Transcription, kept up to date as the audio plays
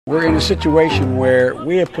We're in a situation where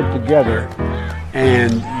we have put together,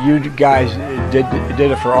 and you guys did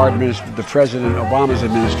it for our the President Obama's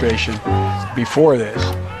administration before this.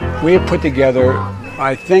 We have put together,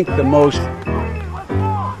 I think, the most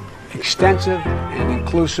extensive and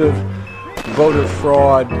inclusive voter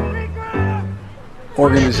fraud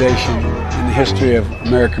organization in the history of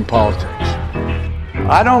American politics.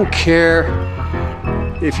 I don't care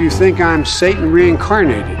if you think I'm Satan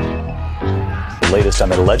reincarnated. Latest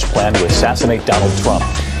on an alleged plan to assassinate Donald Trump.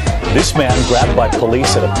 This man grabbed by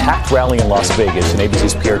police at a packed rally in Las Vegas, and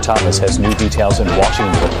ABC's Pierre Thomas has new details in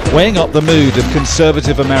Washington. Weighing up the mood of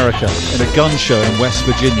conservative America in a gun show in West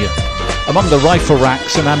Virginia. Among the rifle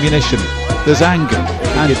racks and ammunition, there's anger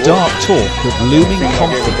and dark talk of looming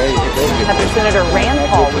conflict. Senator Rand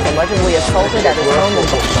Paul was allegedly assaulted at his home in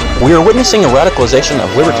Boston. We are witnessing a radicalization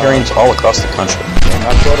of libertarians all across the country.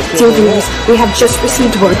 Dear viewers, we have just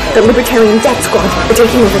received word that Libertarian Death Squad are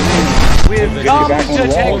taking over the country. We've come to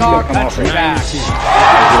take our country back.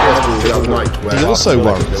 He also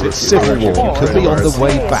worries its civil war could be on the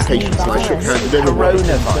way back. Coronavirus.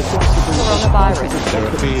 There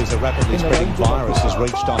are fears a rapidly spreading virus has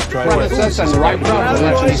reached Australia.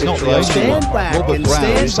 He's not the only one. Robert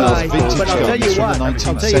Brown sells vintage guns from the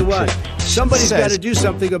 19th century. Somebody's got to do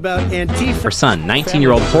something about Antifa. Her son,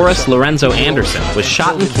 19-year-old Horace Lorenzo Anderson, was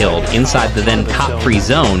shot and killed inside the then cop-free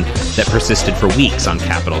zone that persisted for weeks on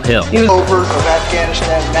Capitol Hill. Over of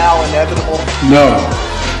Afghanistan now inevitable? No,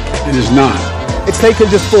 it is not. It's taken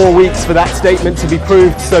just 4 weeks for that statement to be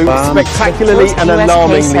proved so spectacularly and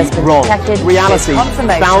alarmingly wrong. Reality,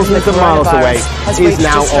 thousands of miles away, is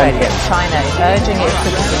now on here. China is urging its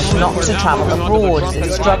citizens not to travel abroad as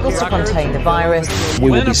it struggles to contain the virus. We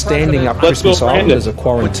will be standing up Christmas Island as a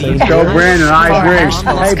quarantine. Go, Brandon, I agree.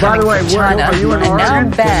 Hey, by the way, China are you in Oregon? Now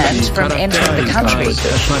banned from entering the country.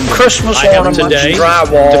 Christmas ornaments, today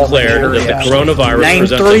drywall. declared that the coronavirus Name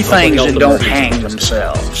presents three a public things health that don't emergency. hang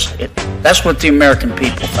themselves. That's what the American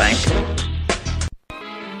people think.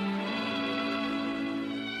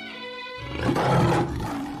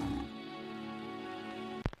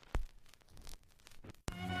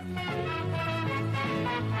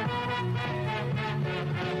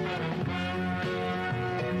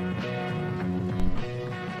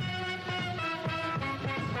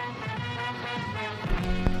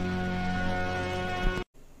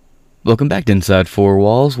 Welcome back to Inside Four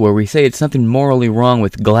Walls, where we say it's nothing morally wrong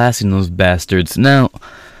with glassing those bastards. Now,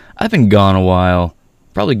 I've been gone a while,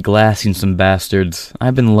 probably glassing some bastards.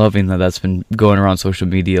 I've been loving that that's been going around social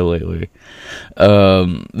media lately.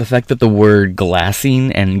 The fact that the word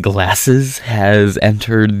glassing and glasses has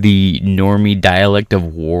entered the normie dialect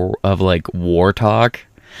of war talk.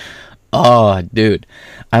 Oh, dude,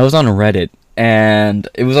 I was on Reddit, and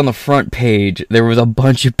it was on the front page. There was a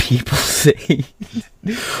bunch of people saying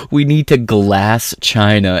we need to glass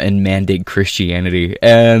China and mandate Christianity.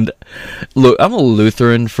 And look, I'm a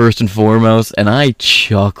Lutheran first and foremost, and I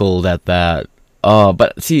chuckled at that.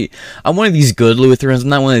 But see, I'm one of these good Lutherans. I'm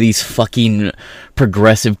not one of these fucking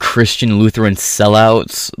progressive Christian Lutheran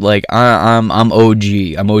sellouts. Like, I'm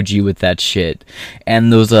OG. I'm OG with that shit.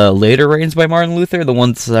 And those later writings by Martin Luther, the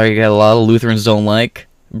ones that a lot of Lutherans don't like,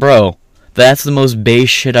 bro, that's the most base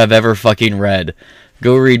shit I've ever fucking read.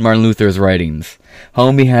 Go read Martin Luther's writings.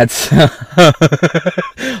 Homie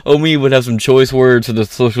would have some choice words for the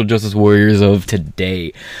social justice warriors of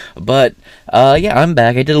today. But, yeah, I'm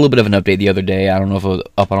back. I did a little bit of an update the other day. I don't know if it was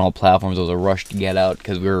up on all platforms. It was a rush to get out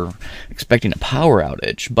because we were expecting a power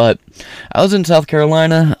outage. But I was in South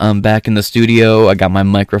Carolina. I'm back in the studio. I got my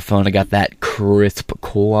microphone. I got that crisp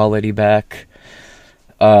quality back.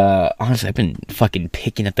 Honestly, I've been fucking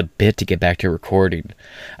picking at the bit to get back to recording.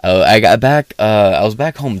 I was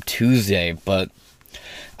back home Tuesday, but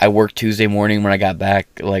I worked Tuesday morning when I got back.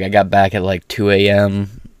 Like, I got back at like 2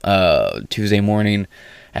 a.m. Tuesday morning.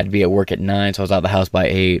 I had to be at work at 9, so I was out of the house by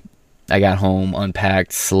 8. I got home,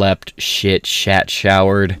 unpacked, slept,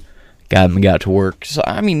 showered, got to work. So,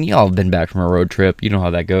 I mean, y'all have been back from a road trip. You know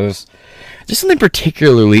how that goes. There's something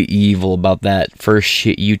particularly evil about that first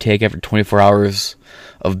shit you take after 24 hours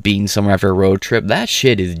of being somewhere after a road trip. That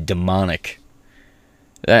shit is demonic.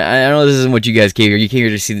 I know this isn't what you guys came here. You came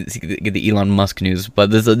here to get the Elon Musk news,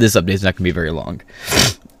 but this update is not going to be very long.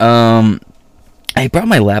 I brought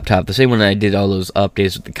my laptop, the same one I did all those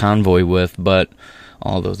updates with the convoy with, but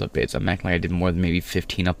all those updates, I'm acting like I did more than maybe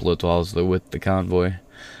 15 uploads while I was with the convoy.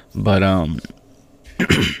 But,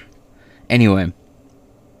 anyway,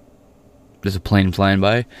 there's a plane flying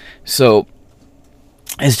by. So,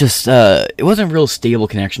 it's just, it wasn't a real stable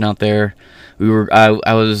connection out there. We were out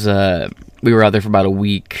there for about a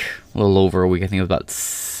week, a little over a week. I think it was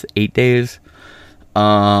about 8 days.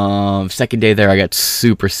 Second day there, I got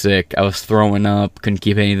super sick. I was throwing up, couldn't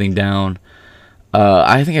keep anything down.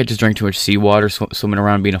 I think I just drank too much seawater, swimming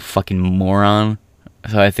around being a fucking moron.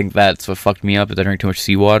 So I think that's what fucked me up, is I drank too much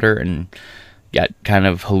seawater and got kind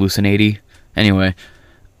of hallucinating. Anyway,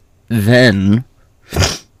 then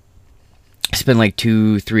I spent like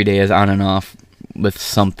 2-3 days on and off with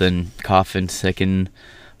something, coughing, sicking.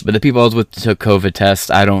 But the people I was with took COVID tests.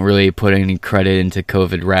 I don't really put any credit into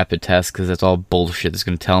COVID rapid tests because that's all bullshit. It's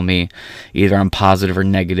going to tell me either I'm positive or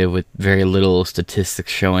negative with very little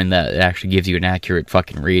statistics showing that it actually gives you an accurate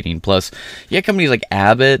fucking reading. Plus, you got companies like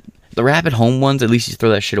Abbott, the rapid home ones, at least you throw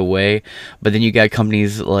that shit away. But then you got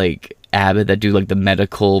companies like Abbott that do like the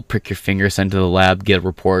medical prick your finger, send to the lab, get a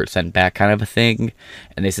report, sent back kind of a thing,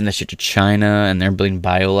 and they send that shit to China, and they're building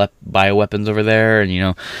bioweapons over there. And you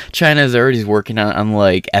know, China is already working on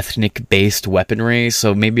like ethnic based weaponry,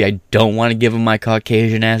 so maybe I don't want to give them my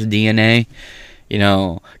Caucasian ass DNA. You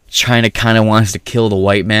know, China kind of wants to kill the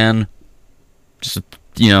white man, just,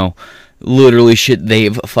 you know, literally shit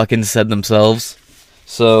they've fucking said themselves.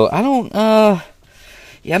 So I don't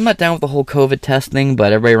yeah, I'm not down with the whole COVID test thing,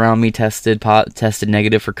 but everybody around me tested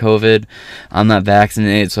negative for COVID. I'm not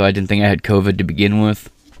vaccinated, so I didn't think I had COVID to begin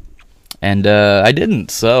with. And I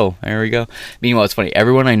didn't, so there we go. Meanwhile, it's funny,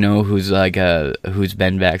 everyone I know who's like who's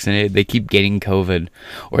been vaccinated, they keep getting COVID,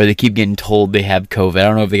 or they keep getting told they have COVID. I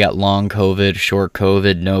don't know if they got long COVID, short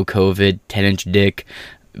COVID, no COVID, 10-inch dick,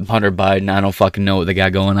 Hunter Biden, I don't fucking know what they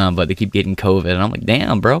got going on, but they keep getting COVID. And I'm like,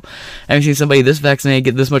 damn, bro, I haven't seen somebody this vaccinated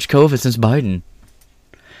get this much COVID since Biden.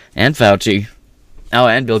 And Fauci. Oh,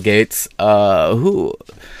 and Bill Gates. All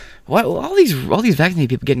these vaccinated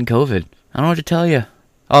people getting COVID. I don't know what to tell you.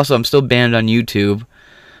 Also, I'm still banned on YouTube.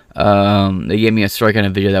 They gave me a strike on a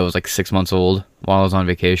video that was like 6 months old while I was on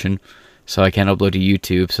vacation. So I can't upload to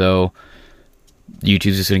YouTube, so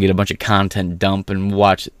YouTube's just going to get a bunch of content dump and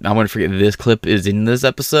watch. I'm going to forget this clip is in this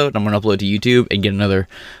episode. I'm going to upload to YouTube and get another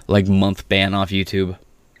like month ban off YouTube.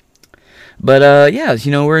 But, yeah, you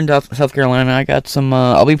know, we're in South Carolina. I got some,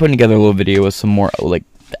 I'll be putting together a little video with some more, like,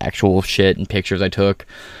 actual shit and pictures I took.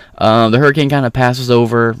 The hurricane kind of passes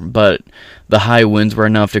over, but the high winds were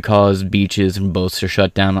enough to cause beaches and boats to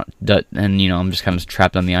shut down, and, you know, I'm just kind of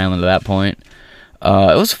trapped on the island at that point.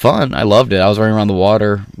 It was fun. I loved it. I was running around the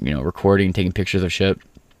water, you know, recording, taking pictures of shit.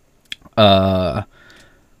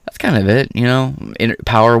 That's kind of it, you know.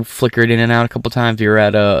 Power flickered in and out a couple times. We were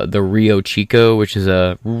at the Rio Chico, which is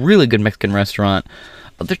a really good Mexican restaurant.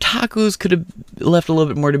 Their tacos could have left a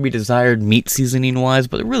little bit more to be desired, meat seasoning-wise,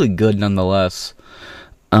 but they're really good nonetheless.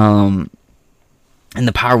 And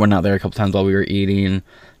the power went out there a couple times while we were eating.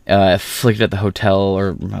 I flicked at the hotel or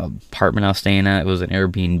apartment I was staying at. It was an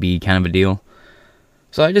Airbnb kind of a deal.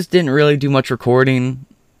 So I just didn't really do much recording.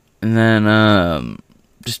 And then,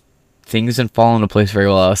 things didn't fall into place very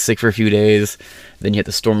well. I was sick for a few days. Then you had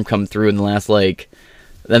the storm come through in the last,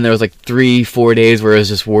 then there was 3-4 days where I was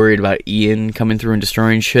just worried about Ian coming through and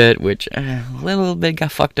destroying shit, which a little bit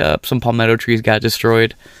got fucked up. Some palmetto trees got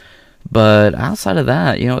destroyed. But outside of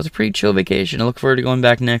that, you know, it was a pretty chill vacation. I look forward to going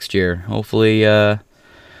back next year. Hopefully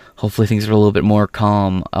things are a little bit more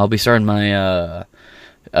calm. I'll be starting my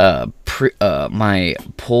my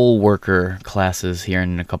poll worker classes here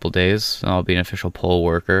in a couple days. I'll be an official poll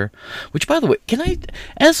worker. Which, by the way, can I,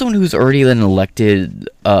 as someone who's already been elected,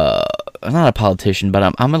 not a politician,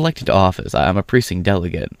 but I'm elected to office. I'm a precinct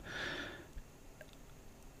delegate.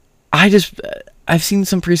 I've seen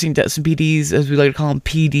some precinct some PDs, as we like to call them,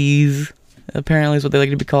 PDs. Apparently is what they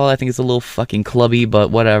like to be called. I think it's a little fucking clubby,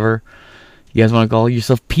 but whatever. You guys want to call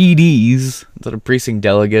yourself PDs instead of precinct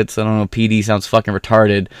delegates? I don't know, PD sounds fucking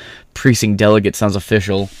retarded. Precinct delegate sounds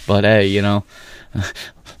official. But hey, you know,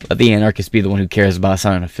 let the anarchist be the one who cares about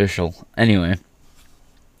sounding official. Anyway,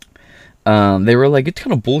 they were like, it's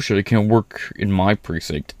kind of bullshit. It can't work in my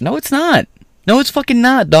precinct. No, it's not. No, it's fucking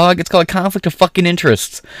not, dog. It's called a conflict of fucking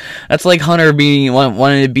interests. That's like Hunter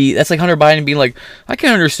wanting to be. That's like Hunter Biden being like, I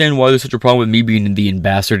can't understand why there's such a problem with me being the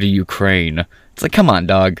ambassador to Ukraine. It's like, come on,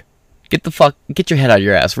 dog. Get your head out of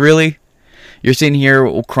your ass. Really? You're sitting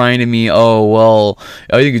here crying to me, oh, well,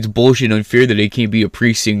 I think it's bullshit and unfair that I can't be a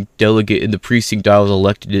precinct delegate in the precinct I was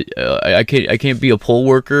elected in. I can't be a poll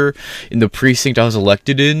worker in the precinct I was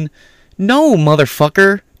elected in. No,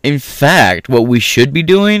 motherfucker. In fact, what we should be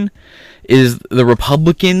doing is the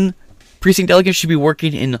Republican precinct delegates should be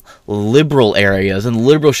working in liberal areas, and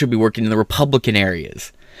liberals should be working in the Republican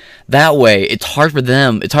areas. That way, it's hard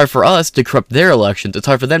for us to corrupt their elections, it's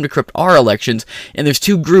hard for them to corrupt our elections, and there's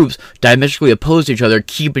two groups diametrically opposed to each other,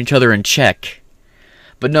 keeping each other in check.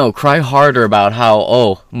 But no, cry harder about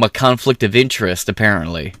how, my conflict of interest,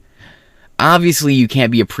 apparently. Obviously, you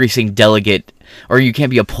can't be a precinct delegate or you can't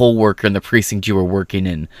be a poll worker in the precinct you were working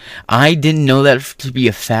in. I didn't know that to be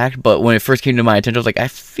a fact, but when it first came to my attention, I was like, I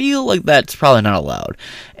feel like that's probably not allowed.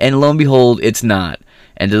 And lo and behold, it's not.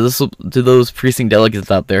 And to those precinct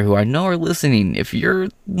delegates out there who I know are listening, if you're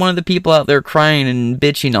one of the people out there crying and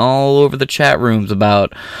bitching all over the chat rooms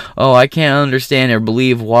about, oh, I can't understand or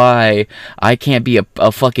believe why I can't be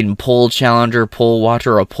a fucking poll challenger, poll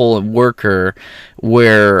watcher, or a poll worker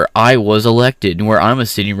where I was elected and where I'm a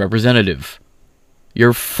sitting representative.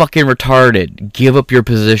 You're fucking retarded. Give up your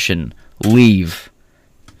position. Leave.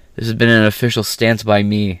 This has been an official stance by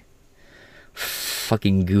me.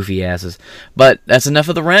 Fucking goofy asses. But that's enough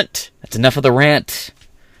of the rant. That's enough of the rant.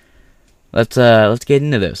 Let's get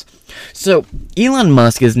into this. So, Elon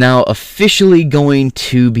Musk is now officially going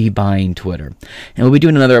to be buying Twitter. And we'll be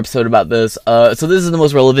doing another episode about this. So this is the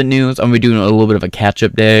most relevant news. I'm going to be doing a little bit of a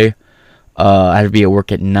catch-up day. I have to be at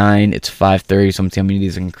work at 9. It's 5:30, so I'm seeing how many of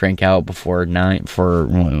these I can crank out before 9, for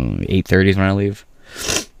 8:30 is when I leave.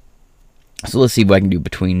 So let's see what I can do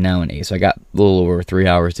between now and 8. So I got a little over 3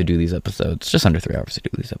 hours to do these episodes. Just under 3 hours to do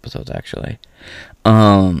these episodes, actually.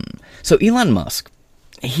 So Elon Musk,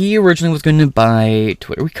 he originally was going to buy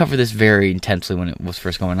Twitter. We covered this very intensely when it was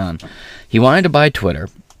first going on. He wanted to buy Twitter.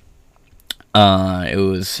 It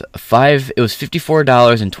was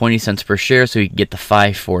 $54.20 per share, so he could get the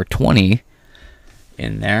 5 for $20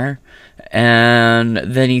 in there. And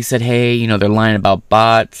then he said, hey, you know, they're lying about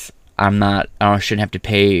bots. I shouldn't have to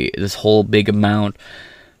pay this whole big amount.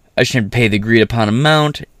 I shouldn't have to pay the agreed upon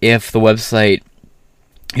amount if the website,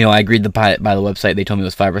 you know, I agreed to buy the website. They told me it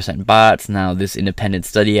was 5% bots. Now this independent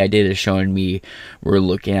study I did is showing me we're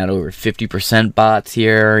looking at over 50% bots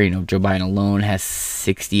here. You know, Joe Biden alone has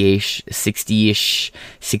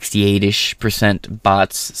 68%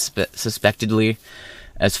 bots suspectedly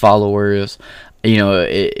as followers. You know,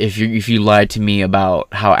 if you lied to me about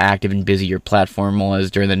how active and busy your platform was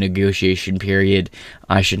during the negotiation period,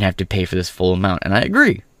 I shouldn't have to pay for this full amount. And I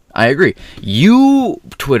agree. You,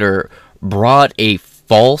 Twitter, brought a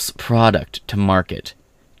false product to market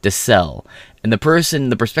to sell. And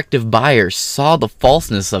the prospective buyer saw the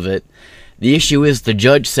falseness of it. The issue is the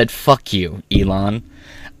judge said, fuck you, Elon.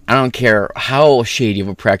 I don't care how shady of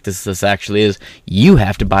a practice this actually is. You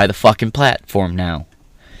have to buy the fucking platform now.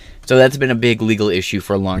 So that's been a big legal issue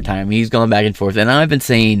for a long time. He's gone back and forth. And I've been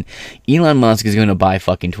saying Elon Musk is going to buy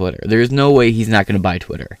fucking Twitter. There's no way he's not going to buy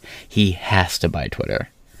Twitter. He has to buy Twitter.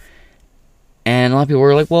 And a lot of people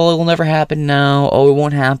were like, well, it will never happen now. Oh, it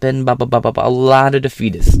won't happen. Blah, blah, blah, blah, blah. A lot of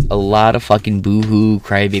defeatists. A lot of fucking boo-hoo,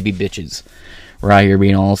 crybaby bitches were out here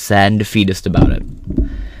being all sad and defeatist about it.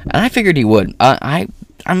 And I figured he would. I'm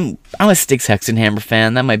a Styx Hexenhammer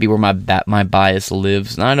fan. That might be where my bias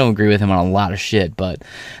lives. And I don't agree with him on a lot of shit, but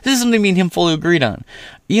this is something me and him fully agreed on.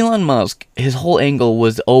 Elon Musk, his whole angle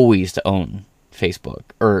was always to own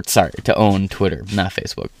to own Twitter, not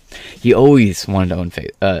Facebook. He always wanted to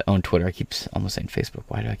own Twitter. I keep almost saying Facebook.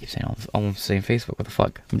 Why do I keep saying almost saying Facebook? What the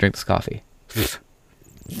fuck? I'm drinking this coffee. It's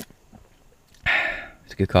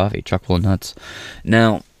good coffee, chock full of nuts.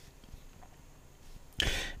 Now,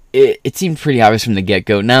 it seemed pretty obvious from the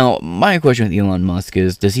get-go. Now, my question with Elon Musk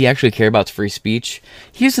is, does he actually care about free speech?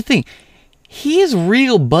 Here's the thing. He is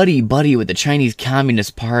real buddy-buddy with the Chinese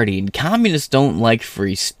Communist Party, and communists don't like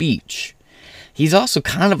free speech. He's also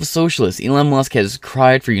kind of a socialist. Elon Musk has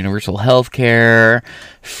cried for universal health care,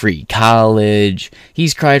 free college.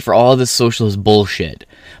 He's cried for all this socialist bullshit.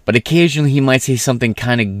 But occasionally he might say something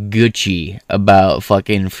kind of Gucci about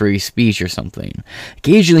fucking free speech or something.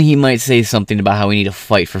 Occasionally he might say something about how we need to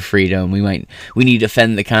fight for freedom. We need to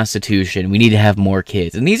defend the Constitution. We need to have more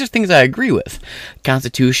kids. And these are things I agree with.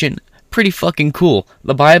 Constitution, pretty fucking cool.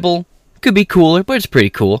 The Bible could be cooler, but it's pretty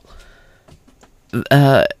cool.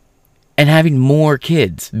 And having more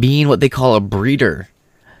kids, being what they call a breeder,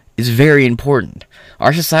 is very important.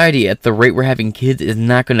 Our society, at the rate we're having kids, is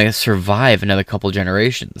not going to survive another couple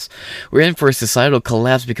generations. We're in for a societal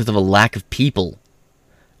collapse because of a lack of people,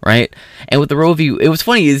 right? And with the Roe v. It was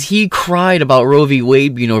funny is he cried about Roe v.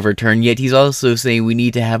 Wade being overturned, yet he's also saying we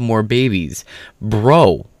need to have more babies.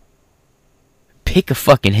 Bro, pick a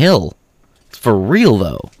fucking hill. For real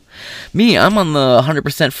though. Me, I'm on the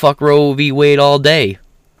 100% fuck Roe v. Wade all day.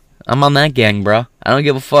 I'm on that gang, bruh. I don't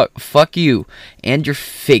give a fuck. Fuck you. And your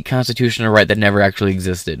fake constitutional right that never actually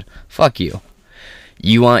existed. Fuck you.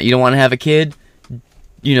 You don't want to have a kid?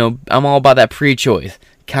 You know, I'm all about that pre-choice.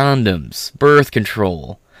 Condoms. Birth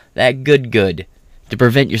control. That good. To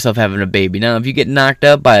prevent yourself having a baby. Now, if you get knocked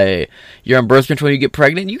up you're on birth control, you get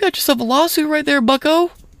pregnant, you got yourself a lawsuit right there,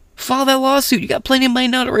 bucko. File that lawsuit. You got plenty of money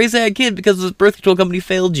now to raise that kid because the birth control company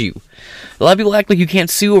failed you. A lot of people act like you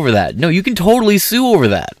can't sue over that. No, you can totally sue over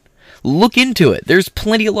that. Look into it. There's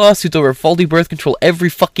plenty of lawsuits over faulty birth control every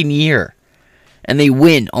fucking year. And they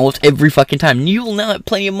win almost every fucking time. And you'll now have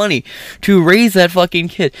plenty of money to raise that fucking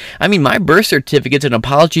kid. I mean, my birth certificate's an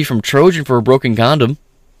apology from Trojan for a broken condom.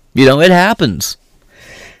 You know, it happens.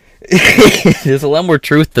 There's a lot more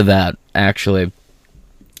truth to that, actually.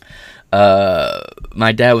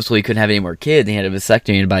 My dad was told he couldn't have any more kids. He had a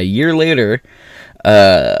vasectomy, and about a year later,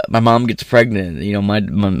 my mom gets pregnant. You know, my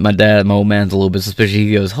dad, my old man's a little bit suspicious.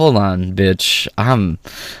 He goes, "Hold on, bitch.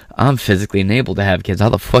 I'm physically enabled to have kids. How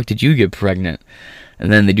the fuck did you get pregnant?"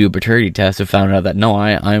 And then they do a paternity test and found out that, no,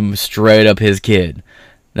 I'm straight up his kid.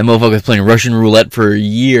 That motherfucker was playing Russian roulette for a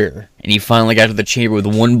year, and he finally got to the chamber with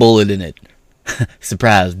one bullet in it.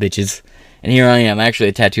 Surprise, bitches. And here I am. Actually,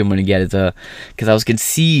 a tattoo I'm going to get is because I was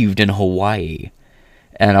conceived in Hawaii.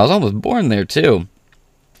 And I was almost born there, too.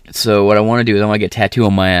 So what I want to do is I want to get a tattoo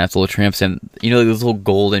on my ass, a little tramp stamp. You know those little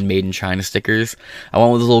golden made in China stickers? I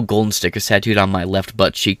want those little golden stickers tattooed on my left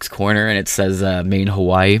butt cheeks corner, and it says made in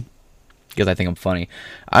Hawaii. Because I think I'm funny.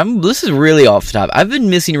 This is really off the top. I've been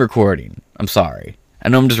missing recording. I'm sorry. I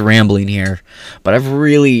know I'm just rambling here, but I've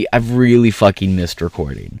really fucking missed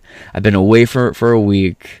recording. I've been away for a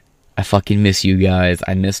week. I fucking miss you guys.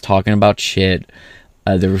 I miss talking about shit.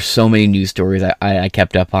 There were so many news stories I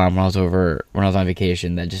kept up on when I was on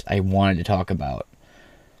vacation that just I wanted to talk about,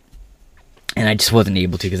 and I just wasn't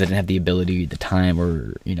able to because I didn't have the ability, the time,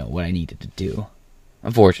 or what I needed to do.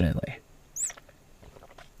 Unfortunately.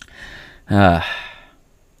 This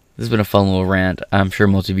has been a fun little rant. I'm sure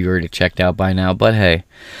most of you already checked out by now, but hey,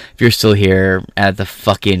 if you're still here at the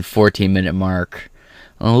fucking 14-minute mark,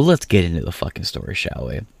 let's get into the fucking story, shall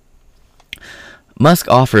we? Musk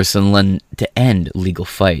offers Sun to end legal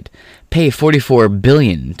fight. Pay $44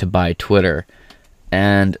 billion to buy Twitter.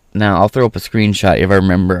 And now I'll throw up a screenshot if I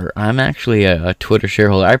remember. I'm actually a Twitter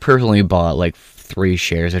shareholder. I personally bought like 3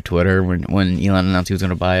 shares of Twitter when Elon announced he was going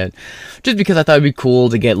to buy it, just because I thought it'd be cool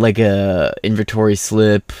to get like a inventory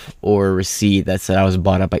slip or a receipt that said I was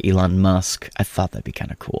bought up by Elon Musk. I thought that'd be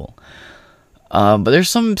kind of cool. But there's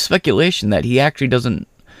some speculation that he actually doesn't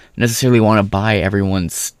necessarily want to buy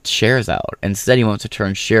everyone's shares out. Instead, he wants to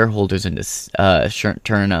turn shareholders into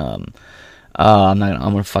I'm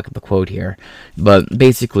gonna fuck up the quote here, but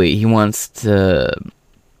basically he wants to.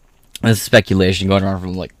 There's speculation going around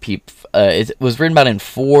from like it was written about in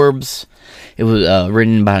Forbes. It was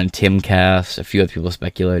written about in Timcast. A few other people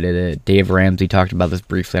speculated it. Dave Ramsey talked about this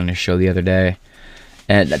briefly on his show the other day.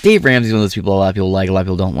 And Dave Ramsey is one of those people a lot of people like, a lot of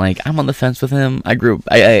people don't like. I'm on the fence with him.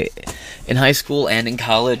 I in high school and in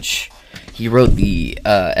college, he wrote the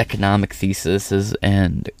economic theses,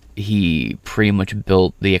 and he pretty much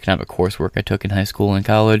built the economic coursework I took in high school and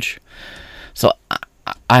college. So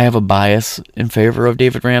I have a bias in favor of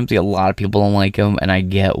David Ramsey. A lot of people don't like him, and I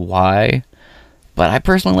get why. But I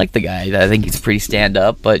personally like the guy. I think he's pretty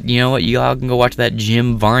stand-up. But you know what? You all can go watch that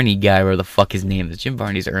Jim Varney guy, where the fuck his name is. Jim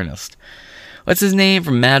Varney's Ernest. What's his name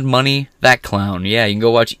from Mad Money? That clown. Yeah, you can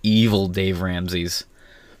go watch evil Dave Ramsey's.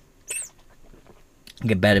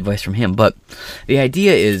 Get bad advice from him. But the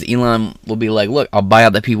idea is Elon will be like, look, I'll buy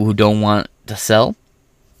out the people who don't want to sell.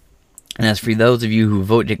 And as for those of you who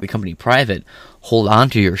vote to take the company private, hold on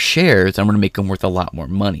to your shares. I'm going to make them worth a lot more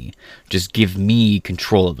money. Just give me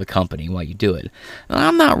control of the company while you do it. And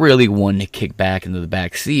I'm not really one to kick back into the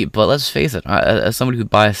back seat, but let's face it, as somebody who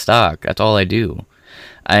buys stock, that's all I do.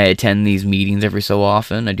 I attend these meetings every so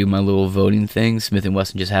often. I do my little voting thing. Smith &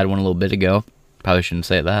 Wesson just had one a little bit ago. Probably shouldn't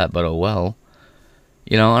say that, but oh well.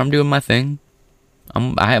 I'm doing my thing.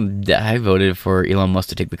 I voted for Elon Musk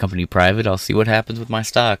to take the company private. I'll see what happens with my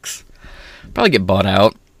stocks. Probably get bought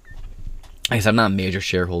out. I guess I'm not a major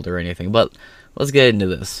shareholder or anything, but let's get into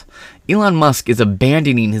this. Elon Musk is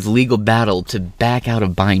abandoning his legal battle to back out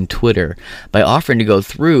of buying Twitter by offering to go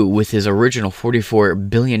through with his original $44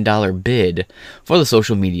 billion bid for the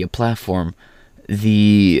social media platform.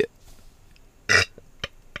 The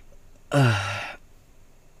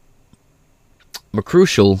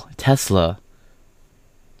crucial Tesla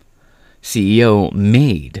CEO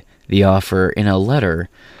made the offer in a letter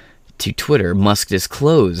to Twitter. Musk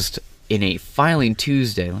disclosed in a filing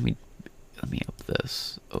Tuesday. Let me up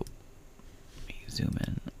this. Oh, let me zoom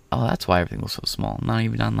in. Oh, that's why everything was so small. Not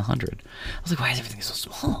even on the 100. I was like, why is everything so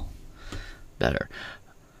small? Better.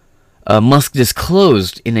 Musk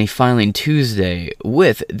disclosed in a filing Tuesday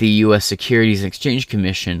with the U.S. Securities and Exchange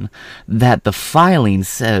Commission that the filing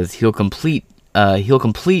says he'll complete deal.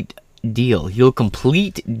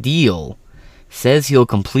 Says he'll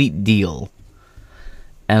complete deal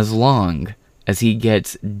as long as he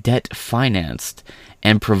gets debt financed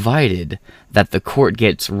and provided that the court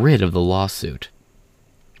gets rid of the lawsuit.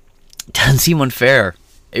 Doesn't seem unfair.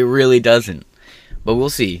 It really doesn't. But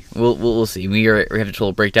we'll see. We'll see. We have a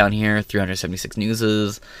total breakdown here. 376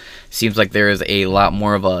 newses. Seems like there is a lot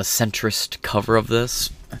more of a centrist cover of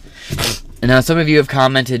this. And now some of you have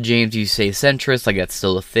commented, James, you say centrist, like that's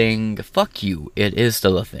still a thing. Fuck you. It is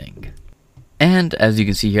still a thing. And as you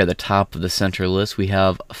can see here at the top of the center list, we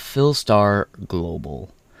have Philstar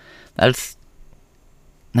Global. That's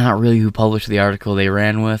not really who published the article they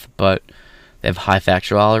ran with, but they have high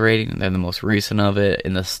factuality rating. They're the most recent of it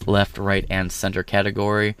in the left, right, and center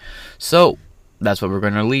category. So that's what we're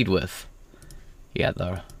going to lead with.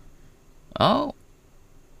 Oh.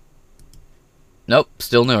 Nope,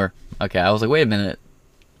 still newer. Okay, I was like, wait a minute.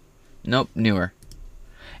 Nope, newer.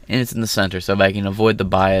 And it's in the center, so if I can avoid the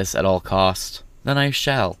bias at all costs, then I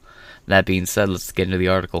shall. That being said, let's get into the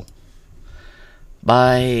article.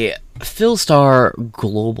 By Philstar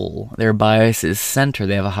Global, their bias is center.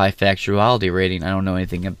 They have a high factuality rating. I don't know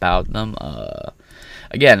anything about them.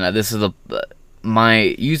 Again, this is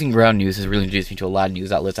my using ground news has really introduced me to a lot of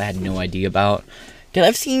news outlets I had no idea about. Dude,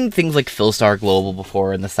 I've seen things like Philstar Global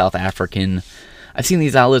before in the South African. I've seen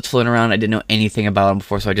these outlets floating around. I didn't know anything about them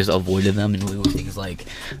before, so I just avoided them and went with things like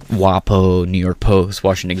WAPO, New York Post,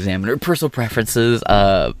 Washington Examiner, personal preferences,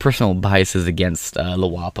 personal biases against the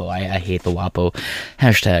WAPO. I hate the WAPO.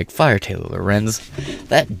 Hashtag fire Taylor Lorenz.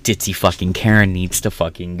 That ditzy fucking Karen needs to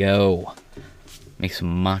fucking go. Makes a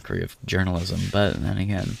mockery of journalism, but then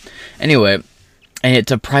again. Anyway, and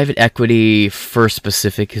it's a private equity. First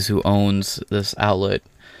Pacific is who owns this outlet,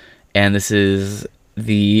 and this is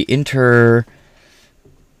the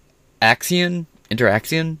Interaction?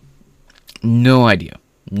 No idea.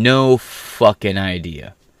 No fucking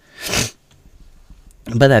idea.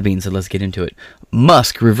 But that being said, let's get into it.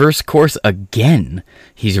 Musk reverse course again.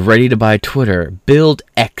 He's ready to buy Twitter. Build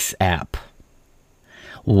X app.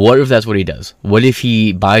 What if that's what he does? What if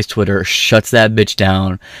he buys Twitter, shuts that bitch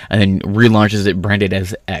down, and then relaunches it branded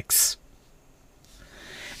as X?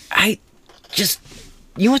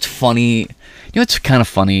 You know what's funny? You know what's kind of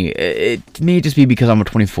funny? It may just be because I'm a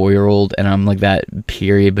 24-year-old and I'm like that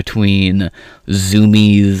period between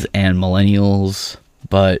Zoomies and millennials.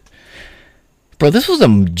 But, bro, this was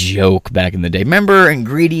a joke back in the day. Remember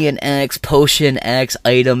ingredient X, potion X,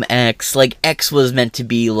 item X? Like, X was meant to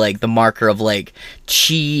be, like, the marker of, like,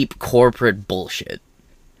 cheap corporate bullshit.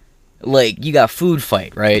 Like, you got Food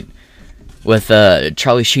Fight, right? With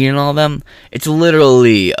Charlie Sheen and all of them, it's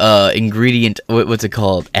literally ingredient. What's it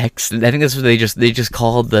called? X. I think that's what they just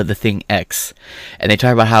called the thing X, and they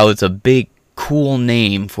talk about how it's a big cool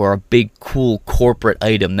name for a big cool corporate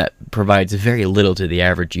item that provides very little to the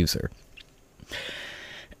average user.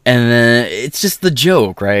 And then it's just the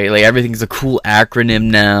joke, right? Like everything's a cool acronym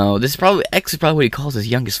now. X is probably what he calls his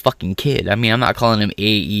youngest fucking kid. I mean, I'm not calling him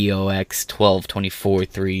AEOX 1224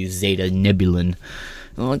 Zeta Nebulon.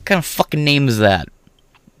 What kind of fucking name is that?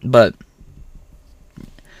 But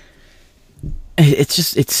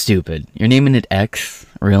it's stupid. You're naming it X,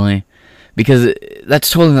 really? Because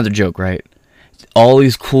that's totally another joke, right? All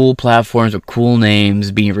these cool platforms with cool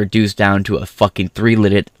names being reduced down to a fucking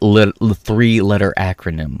three-letter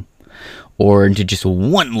acronym, or into just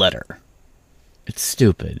one letter. It's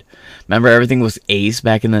stupid. Remember, everything was ACE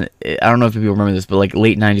back in the. I don't know if people remember this, but like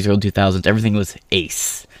late '90s, early 2000s, everything was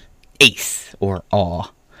ACE. ACE, or AWE.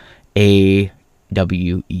 AWE,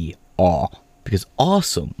 AWE. Because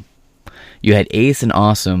awesome. You had ACE and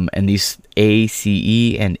awesome, and these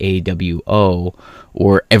ACE and AWO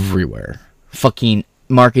were everywhere. Fucking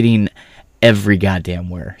marketing every goddamn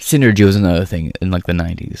where. Synergy was another thing in like the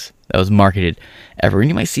 90s. That was marketed everywhere. And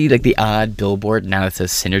you might see like the odd billboard now that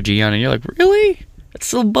says Synergy on it, and you're like, really? That's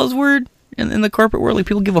still a buzzword in the corporate world? Like,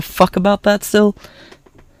 people give a fuck about that still?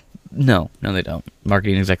 No, they don't.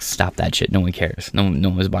 Marketing execs stop that shit. No one cares. No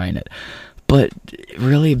one was buying it. But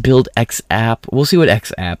really, build X app. We'll see what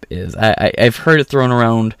X app is. I've heard it thrown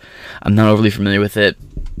around. I'm not overly familiar with it.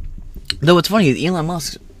 Though what's funny is Elon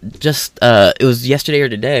Musk just it was yesterday or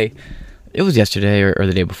today. It was yesterday or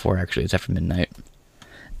the day before, actually. It's after midnight.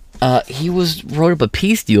 He wrote up a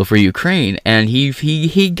peace deal for Ukraine, and he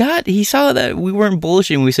saw that we weren't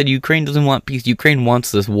bullshitting. We said Ukraine doesn't want peace. Ukraine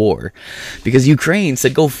wants this war, because Ukraine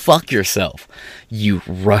said, "Go fuck yourself, you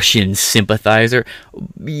Russian sympathizer."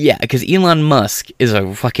 Yeah, because Elon Musk is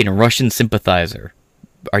a fucking Russian sympathizer.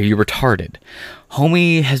 Are you retarded?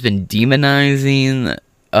 Homie has been demonizing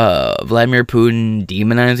Vladimir Putin,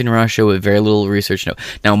 demonizing Russia with very little research.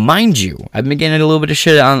 Now, mind you, I've been getting a little bit of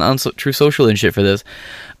shit on True Social and shit for this.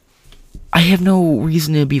 I have no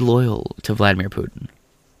reason to be loyal to Vladimir Putin.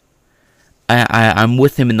 I'm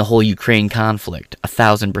with him in the whole Ukraine conflict,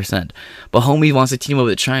 1,000%. But homie wants to team up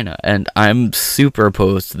with China, and I'm super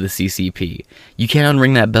opposed to the CCP. You can't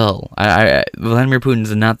unring that bell. Vladimir Putin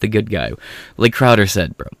is not the good guy. Like Crowder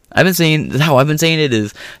said, bro. I've been saying it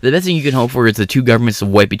is, the best thing you can hope for is the two governments to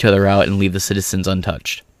wipe each other out and leave the citizens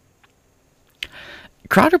untouched.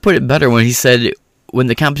 Crowder put it better when he said, when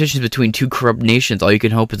the competition is between two corrupt nations, all you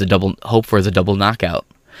can hope for is a double knockout.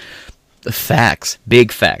 Facts,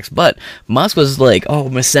 big facts. But Musk was like, oh,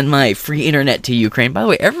 I'm going to send my free internet to Ukraine. By the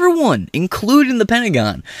way, everyone, including the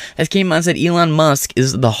Pentagon, has came out and said Elon Musk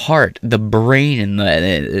is the heart, the brain,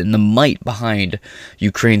 and the might behind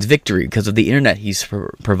Ukraine's victory because of the internet he's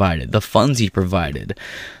provided, the funds he provided,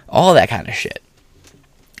 all that kind of shit.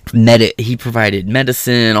 He provided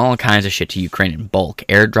medicine, all kinds of shit to Ukraine in bulk,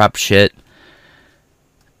 airdrop shit.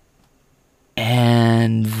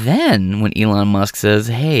 And then, when Elon Musk says,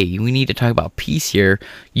 hey, we need to talk about peace here,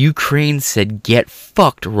 Ukraine said, get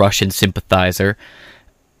fucked, Russian sympathizer.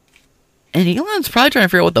 And Elon's probably trying to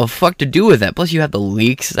figure out what the fuck to do with that. Plus, you have the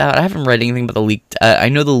leaks out. I haven't read anything about the leaked... I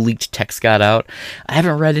know the leaked text got out. I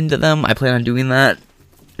haven't read into them. I plan on doing that.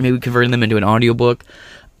 Maybe converting them into an audiobook.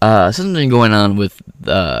 Something going on with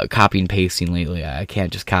copy and pasting lately. I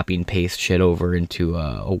can't just copy and paste shit over into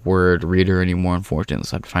a word reader anymore, unfortunately,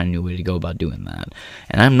 so I have to find a new way to go about doing that.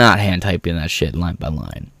 And I'm not hand typing that shit line by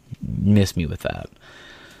line. Miss me with that.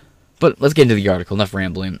 But let's get into the article. Enough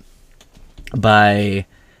rambling. By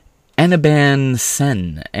Anaban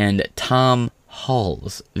Sen and Tom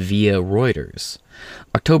Halls via Reuters.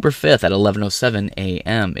 October 5th at 11:07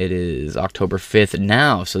 a.m. It is October 5th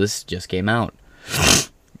now, so this just came out.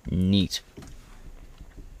 Neat.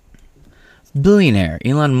 Billionaire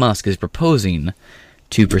Elon Musk is proposing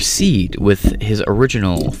to proceed with his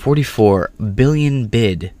original $44 billion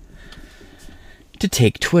bid to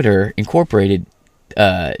take Twitter Incorporated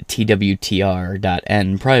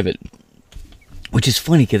TWTR.N private. Which is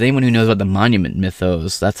funny, because anyone who knows about the monument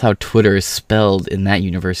mythos, that's how Twitter is spelled in that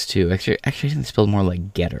universe too. Actually I think it's spelled more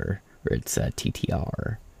like Getter, where it's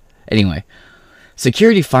TTR. Anyway,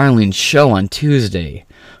 security filings show on Tuesday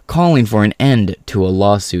calling for an end to a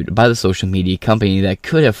lawsuit by the social media company that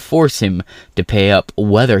could have forced him to pay up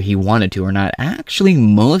whether he wanted to or not. Actually,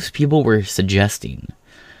 most people were suggesting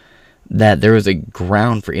that there was a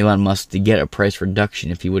ground for Elon Musk to get a price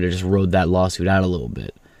reduction if he would have just rode that lawsuit out a little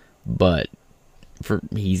bit. But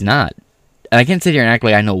he's not. And I can't sit here and act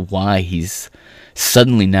like I know why he's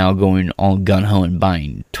suddenly now going all gun-ho and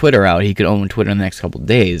buying Twitter out. He could own Twitter in the next couple of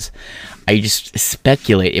days. I just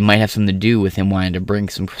speculate it might have something to do with him wanting to bring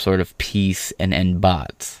some sort of peace and end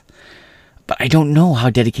bots. But I don't know how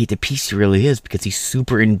dedicated to peace he really is, because he's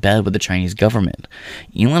super in bed with the Chinese government.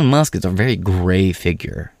 Elon Musk is a very gray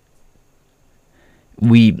figure.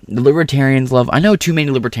 The libertarians love... I know too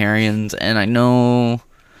many libertarians, and I know...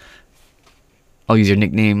 I'll use your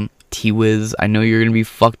nickname, T-Wiz. I know you're going to be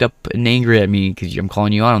fucked up and angry at me because I'm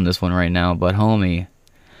calling you out on this one right now, but homie,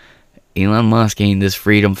 Elon Musk ain't this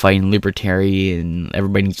freedom-fighting libertarian,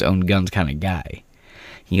 everybody needs to own guns kind of guy.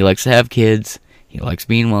 He likes to have kids, he likes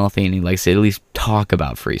being wealthy, and he likes to at least talk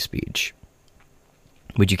about free speech.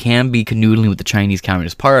 But you can't be canoodling with the Chinese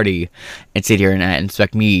Communist Party and sit here and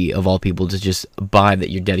expect me, of all people, to just buy that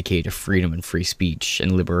you're dedicated to freedom and free speech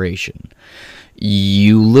and liberation.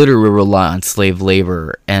 You literally rely on slave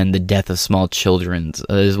labor and the death of small children,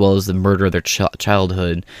 as well as the murder of their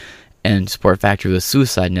childhood, and support factories with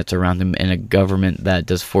suicide nets around them, and a government that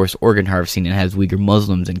does forced organ harvesting and has Uyghur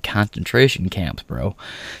Muslims in concentration camps, bro.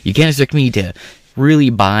 You can't expect me to really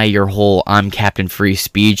buy your whole I'm Captain Free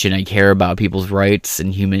Speech and I care about people's rights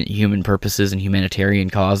and human purposes and humanitarian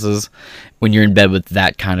causes when you're in bed with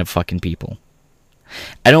that kind of fucking people.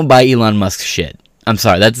 I don't buy Elon Musk's shit. I'm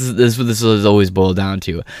sorry, this is what this is always boiled down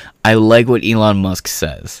to. I like what Elon Musk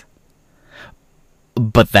says,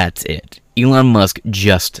 but that's it. Elon Musk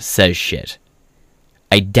just says shit.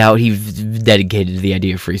 I doubt he's dedicated to the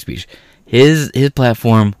idea of free speech. His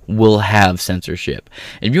platform will have censorship.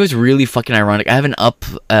 And you know what's really fucking ironic? I did an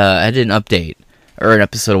update or an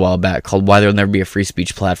episode a while back called "Why There'll Never Be a Free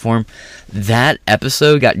Speech Platform." That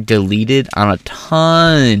episode got deleted on a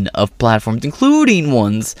ton of platforms, including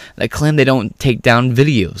ones that claim they don't take down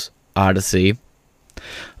videos. Odyssey.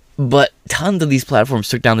 But tons of these platforms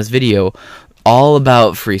took down this video all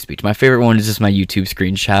about free speech. My favorite one is just my YouTube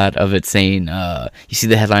screenshot of it saying, you see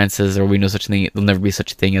the headline says, "There will be no such thing, there'll never be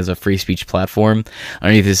such a thing as a free speech platform."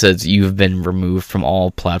 Underneath it says, "You've been removed from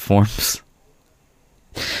all platforms."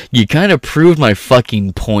 You kind of proved my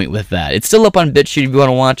fucking point with that. It's still up on BitChute if you want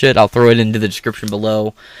to watch it. I'll throw it into the description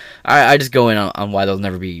below. I just go in on why there'll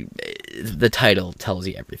never be... the title tells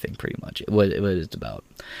you everything pretty much. What it's about.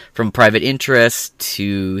 From private interest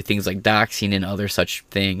to things like doxing and other such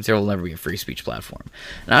things, there will never be a free speech platform.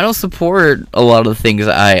 And I don't support a lot of the things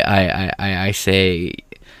I say.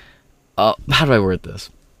 How do I word this?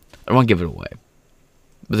 I don't want to give it away.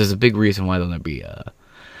 But there's a big reason why there'll never be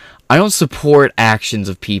I don't support actions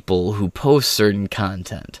of people who post certain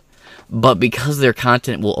content. But because their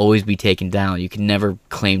content will always be taken down, you can never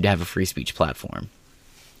claim to have a free speech platform.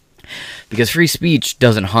 Because free speech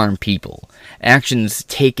doesn't harm people. Actions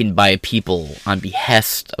taken by people on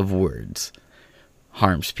behest of words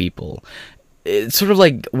harms people. It's sort of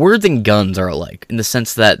like words and guns are alike, in the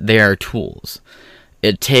sense that they are tools.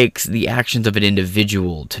 It takes the actions of an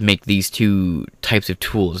individual to make these two types of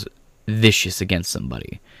tools vicious against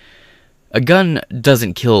somebody. A gun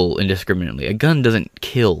doesn't kill indiscriminately. A gun doesn't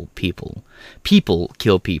kill people. People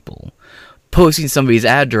kill people. Posting somebody's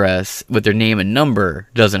address with their name and number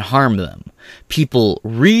doesn't harm them. People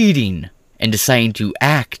reading and deciding to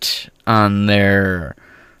act on their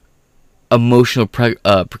emotional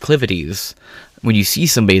proclivities when you see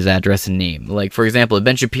somebody's address and name. Like, for example, if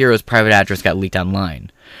Ben Shapiro's private address got leaked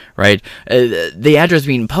online, right? The address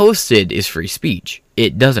being posted is free speech.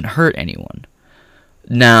 It doesn't hurt anyone.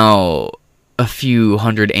 Now, a few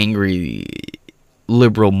hundred angry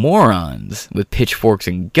liberal morons with pitchforks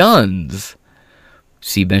and guns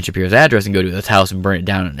see Ben Shapiro's address and go to his house and burn it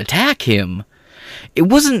down and attack him. It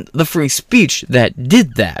wasn't the free speech that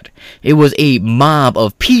did that. It was a mob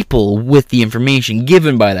of people with the information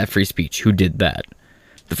given by that free speech who did that.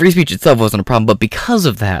 The free speech itself wasn't a problem, but because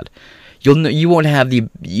of that, you won't have a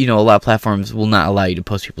lot of platforms will not allow you to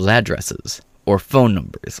post people's addresses or phone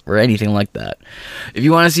numbers, or anything like that. If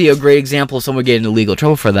you want to see a great example of someone getting into legal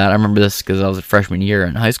trouble for that, I remember this because I was a freshman year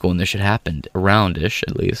in high school, and this shit happened, around-ish,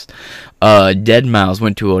 at least. Deadmau5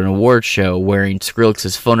 went to an award show wearing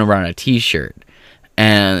Skrillex's phone number on a t-shirt,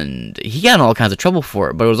 and he got in all kinds of trouble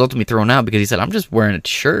for it, but it was ultimately thrown out because he said, I'm just wearing a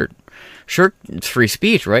shirt. Shirt, it's free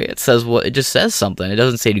speech, right? It just says something. It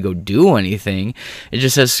doesn't say to go do anything. It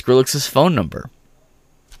just says Skrillex's phone number.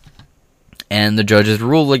 And the judges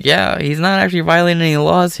ruled, like, yeah, he's not actually violating any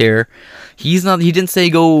laws here. He didn't say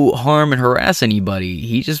go harm and harass anybody.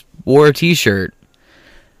 He just wore a t-shirt.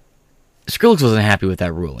 Skrillex wasn't happy with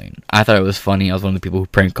that ruling. I thought it was funny. I was one of the people who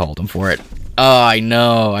prank called him for it. Oh, I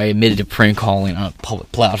know. I admitted to prank calling on a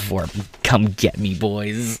public platform. Come get me,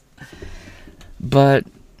 boys. But,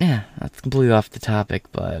 yeah, that's completely off the topic,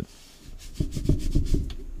 but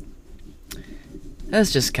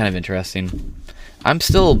that's just kind of interesting. I'm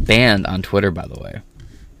still banned on Twitter, by the way.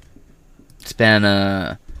 It's been,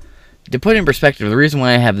 to put it in perspective, the reason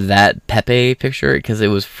why I have that Pepe picture, because it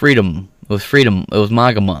was freedom. It was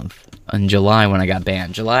MAGA month in July when I got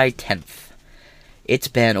banned. July 10th. It's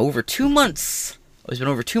been over 2 months. It's been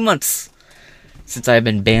over 2 months since I've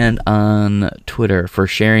been banned on Twitter for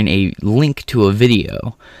sharing a link to a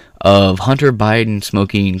video of Hunter Biden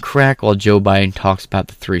smoking crack while Joe Biden talks about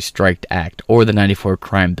the 3 Strike Act or the 94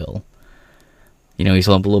 crime bill. You know, he's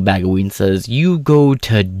holding up a little bag of weed and says, you go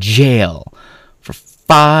to jail for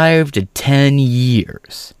 5 to 10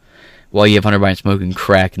 years while you have Hunter Biden smoking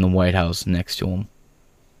crack in the White House next to him.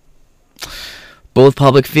 Both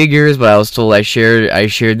public figures, but I was told I shared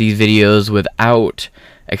these videos without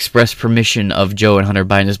express permission of Joe and Hunter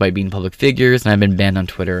Biden despite being public figures, and I've been banned on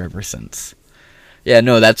Twitter ever since. Yeah,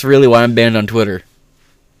 no, that's really why I'm banned on Twitter.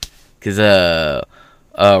 Because,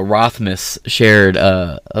 Rothmus shared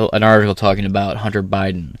an article talking about Hunter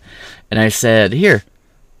Biden, and I said, here,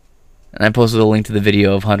 and I posted a link to the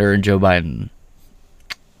video of Hunter and Joe Biden.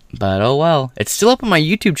 But oh well, it's still up on my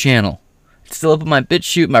YouTube channel. It's still up on my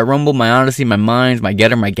BitChute, my Rumble, my Odyssey, my Minds, my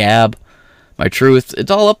Getter, my Gab, my Truth.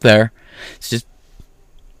 It's all up there. It's just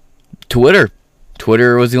Twitter.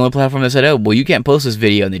 Twitter was the only platform that said, oh, well, you can't post this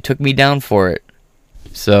video, and they took me down for it.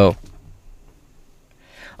 So,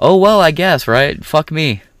 oh well, I guess, right? Fuck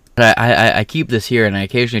me. But I keep this here, and I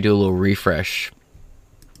occasionally do a little refresh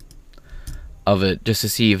of it just to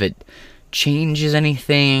see if it changes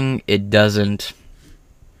anything. It doesn't.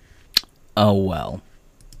 Oh well.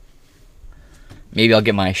 Maybe I'll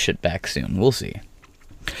get my shit back soon. We'll see.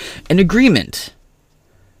 An agreement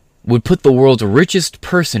would put the world's richest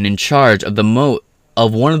person in charge of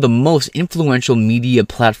one of the most influential media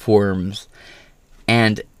platforms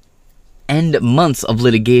and end months of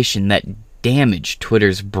litigation that damaged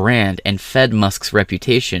Twitter's brand and fed Musk's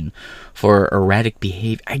reputation for erratic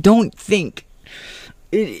behavior. I don't think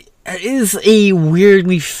It is a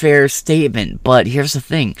weirdly fair statement, but here's the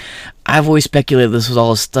thing. I've always speculated this was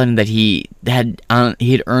all a stunt that he had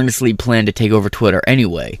earnestly planned to take over Twitter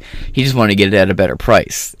anyway. He just wanted to get it at a better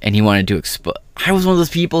price, and he wanted to expose. I was one of those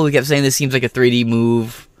people who kept saying this seems like a 3D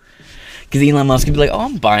move, because Elon Musk could be like, oh,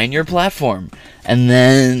 I'm buying your platform. And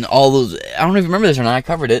then all those, I don't even remember this or not, I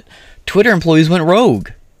covered it, Twitter employees went rogue.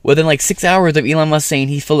 Within like 6 hours of Elon Musk saying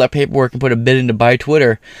he filled out paperwork and put a bid in to buy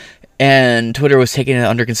Twitter, and Twitter was taking it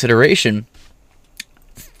under consideration,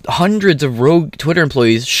 hundreds of rogue Twitter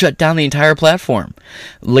employees shut down the entire platform.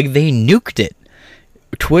 Like, they nuked it.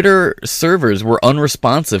 Twitter servers were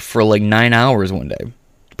unresponsive for like 9 hours one day.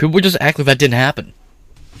 People would just act like that didn't happen.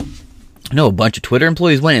 No, a bunch of Twitter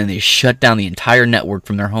employees went in and they shut down the entire network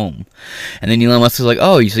from their home. And then Elon Musk was like,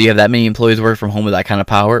 oh, so you have that many employees work from home with that kind of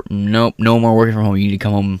power? Nope, no more working from home. You need to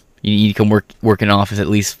come home. You need to come work in office at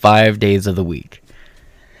least 5 days of the week.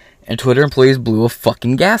 And Twitter employees blew a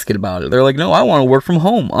fucking gasket about it. They're like, no, I want to work from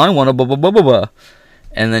home. I want to blah, blah, blah, blah, blah.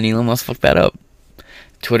 And then Elon Musk fucked that up.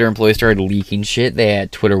 Twitter employees started leaking shit. They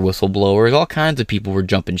had Twitter whistleblowers. All kinds of people were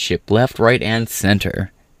jumping ship left, right, and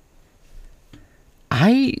center.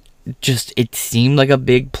 It seemed like a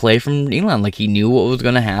big play from Elon. Like, he knew what was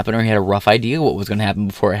going to happen, or he had a rough idea what was going to happen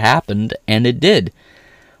before it happened, and it did.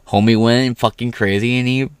 Homie went fucking crazy, and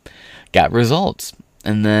he got results.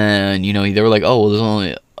 And then, they were like, oh, well, there's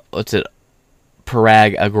only... What's it?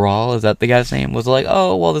 Parag Agrawal, is that the guy's name? Was like,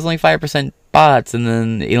 oh, well, there's only 5% bots. And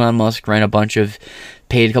then Elon Musk ran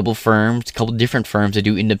paid a couple different firms to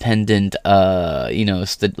do independent,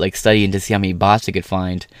 studying to see how many bots they could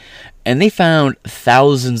find. And they found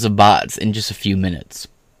thousands of bots in just a few minutes.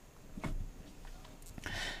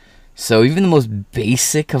 So even the most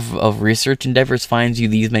basic of research endeavors finds you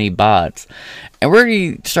these many bots. And we're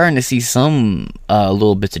already starting to see some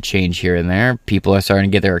little bits of change here and there. People are starting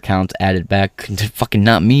to get their accounts added back. Fucking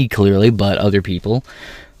not me, clearly, but other people.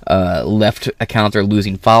 Left accounts are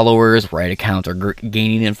losing followers. Right accounts are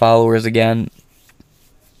gaining in followers again.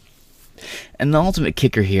 And the ultimate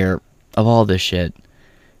kicker here of all this shit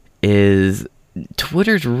is...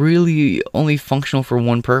 Twitter's really only functional for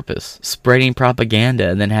one purpose: spreading propaganda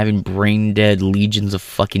and then having brain-dead legions of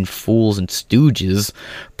fucking fools and stooges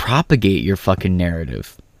propagate your fucking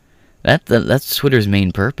narrative. That's Twitter's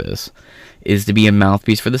main purpose, is to be a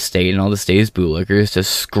mouthpiece for the state and all the state's bootlickers to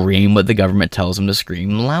scream what the government tells them to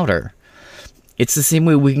scream louder. It's the same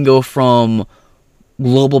way we can go from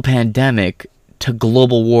global pandemic to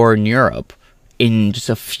global war in Europe in just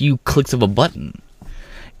a few clicks of a button.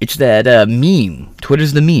 It's that meme.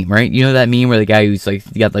 Twitter's the meme, right? You know that meme where the guy who's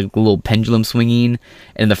like, got like a little pendulum swinging,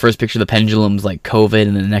 and the first picture of the pendulum's like COVID,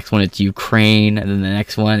 and then the next one it's Ukraine, and then the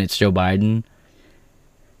next one it's Joe Biden.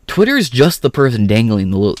 Twitter's just the person dangling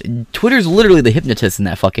the little... Twitter's literally the hypnotist in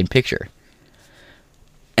that fucking picture.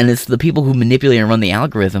 And it's the people who manipulate and run the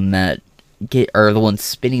algorithm that are the ones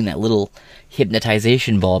spinning that little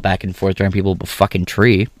hypnotization ball back and forth around people up a fucking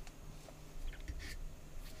tree.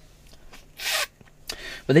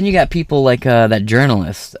 But then you got people like that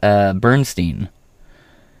journalist, Bernstein,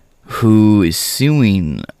 who is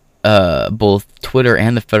suing both Twitter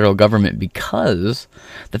and the federal government because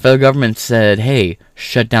the federal government said, hey,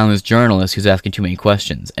 shut down this journalist who's asking too many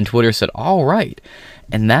questions. And Twitter said, all right.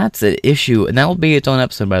 And that's an issue, and that will be its own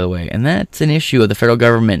episode, by the way. And that's an issue of the federal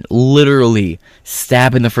government literally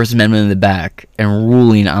stabbing the First Amendment in the back and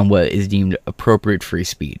ruling on what is deemed appropriate free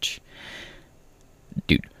speech.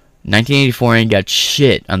 Dude. 1984 ain't got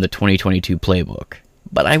shit on the 2022 playbook.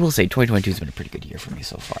 But I will say 2022 has been a pretty good year for me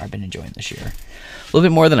so far. I've been enjoying this year. A little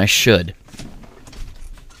bit more than I should.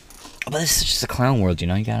 But this is just a clown world, you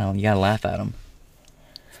know? You gotta laugh at them.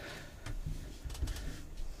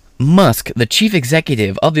 Musk, the chief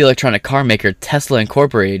executive of the electronic car maker Tesla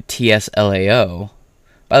Incorporated, TSLAO.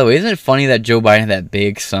 By the way, isn't it funny that Joe Biden had that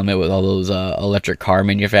big summit with all those electric car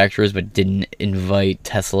manufacturers but didn't invite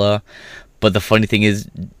Tesla? But the funny thing is,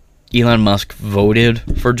 Elon Musk voted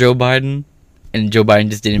for Joe Biden, and Joe Biden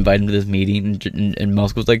just didn't invite him to this meeting, and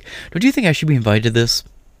Musk was like, don't you think I should be invited to this?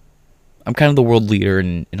 I'm kind of the world leader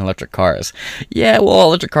in electric cars. Yeah, well,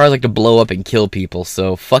 electric cars like to blow up and kill people,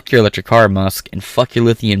 so fuck your electric car, Musk, and fuck your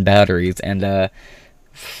lithium batteries, and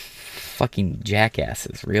fucking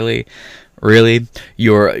jackasses, really? Really?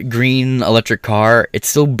 Your green electric car, it's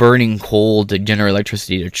still burning coal to generate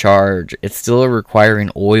electricity to charge. It's still requiring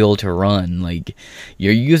oil to run. Like,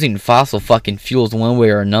 you're using fossil fucking fuels one way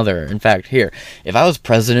or another. In fact, here, if I was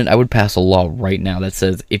president, I would pass a law right now that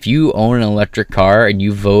says if you own an electric car and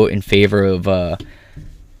you vote in favor of like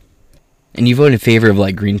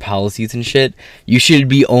green policies and shit, you should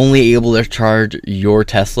be only able to charge your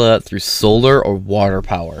Tesla through solar or water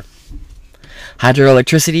power.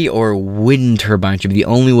 Hydroelectricity or wind turbine should be the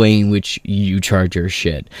only way in which you charge your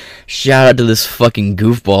shit. Shout out to this fucking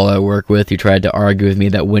goofball I work with who tried to argue with me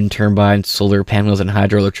that wind turbines, solar panels, and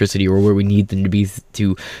hydroelectricity are where we need them to be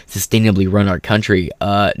to sustainably run our country.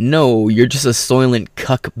 No, you're just a soylent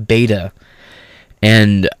cuck beta.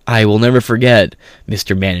 And I will never forget,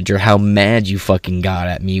 Mr. Manager, how mad you fucking got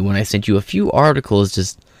at me when I sent you a few articles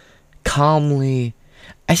just calmly.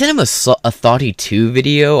 I sent him a Thoughty 2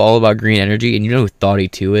 video all about green energy, and you know who Thoughty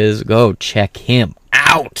 2 is? Go check him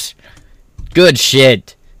out. Good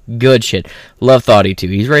shit. Good shit. Love Thoughty 2.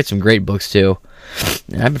 He's writes some great books too.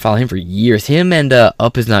 And I've been following him for years. Him and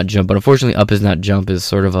Up Is Not Jump, but unfortunately Up Is Not Jump is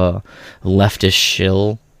sort of a leftist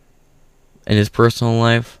shill in his personal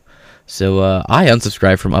life. So I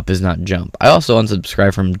unsubscribed from Up Is Not Jump. I also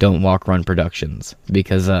unsubscribed from Don't Walk Run Productions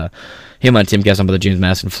because him on Timcast about the James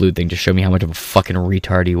Madison flute thing just showed me how much of a fucking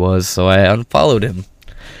retard he was. So I unfollowed him.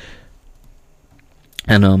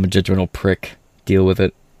 And I'm a judgmental prick. Deal with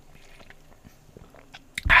it.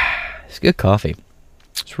 It's good coffee.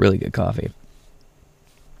 It's really good coffee.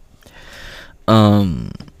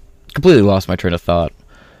 Completely lost my train of thought.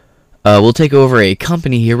 We'll take over a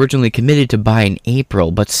company he originally committed to buy in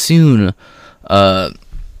April, but soon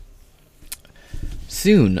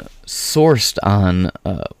soured on.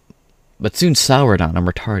 I'm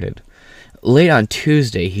retarded. Late on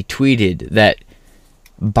Tuesday, he tweeted that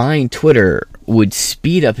buying Twitter would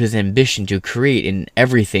speed up his ambition to create an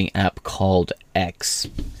everything app called X.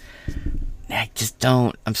 I just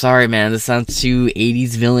don't. I'm sorry, man. This sounds too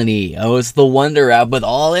 80s villainy. Oh, it's the Wonder app with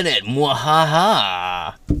all in it.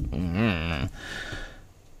 Mwahaha.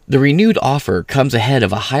 The renewed offer comes ahead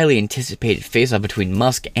of a highly anticipated face-off between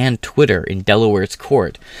Musk and Twitter in Delaware's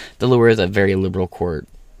court. Delaware is a very liberal court,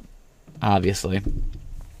 obviously.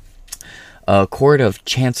 Court of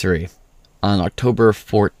Chancery on October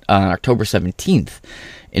 17th,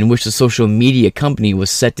 in which the social media company was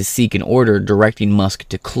set to seek an order directing Musk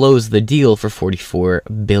to close the deal for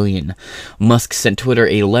 $44 billion. Musk sent Twitter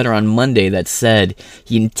a letter on Monday that said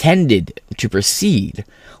he intended to proceed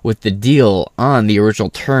with the deal on the original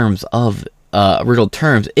terms if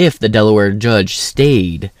the Delaware judge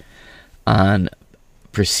stayed on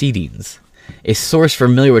proceedings. A source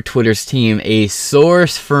familiar with Twitter's team,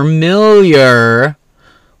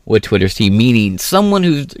 meaning someone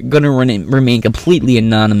who's going to remain completely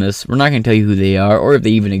anonymous. We're not going to tell you who they are or if they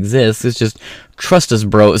even exist. It's just, trust us,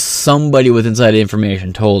 bro. Somebody with inside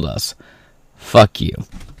information told us. Fuck you.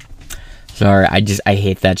 Sorry, I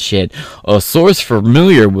hate that shit. A source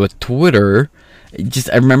familiar with Twitter.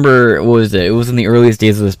 I remember, what was it? It was in the earliest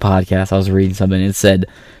days of this podcast. I was reading something and it said,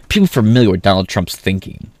 people familiar with Donald Trump's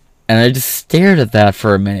thinking. And I just stared at that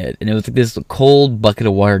for a minute, and it was like this cold bucket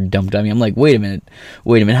of water dumped on me. I'm like, wait a minute.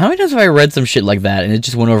 How many times have I read some shit like that, and it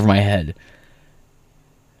just went over my head?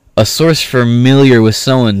 A source familiar with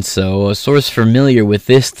so-and-so, a source familiar with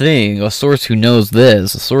this thing, a source who knows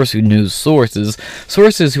this, a source who knows sources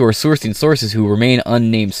who are sourcing sources who remain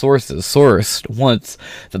unnamed sources, sourced once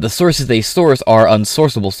that the sources they source are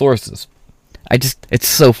unsourceable sources. It's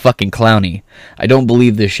so fucking clowny. I don't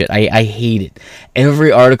believe this shit. I hate it. Every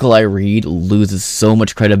article I read loses so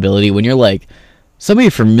much credibility when you're like, somebody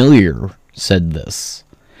familiar said this.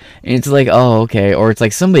 And it's like, oh, okay. Or it's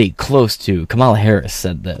like somebody close to Kamala Harris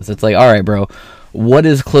said this. It's like, alright, bro. What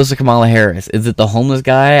is close to Kamala Harris? Is it the homeless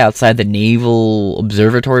guy outside the Naval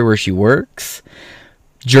Observatory where she works?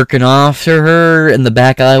 Jerking off to her in the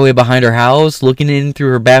back alleyway behind her house, looking in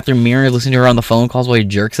through her bathroom mirror, listening to her on the phone calls while he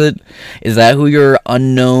jerks it? Is that who your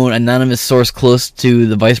unknown, anonymous source close to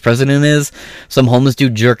the vice president is? Some homeless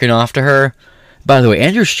dude jerking off to her? By the way,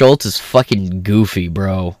 Andrew Schultz is fucking goofy,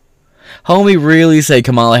 bro. Homie really said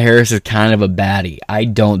Kamala Harris is kind of a baddie. I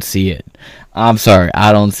don't see it. I'm sorry,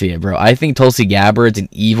 I don't see it, bro. I think Tulsi Gabbard's an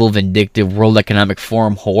evil, vindictive World Economic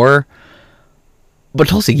Forum whore. But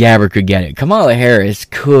Tulsi Gabbard could get it. Kamala Harris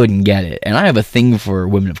couldn't get it. And I have a thing for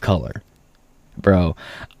women of color. Bro,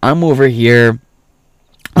 I'm over here.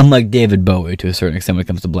 I'm like David Bowie to a certain extent when it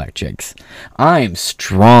comes to black chicks. I'm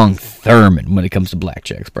strong Thurman when it comes to black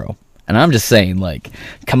chicks, bro. And I'm just saying, like,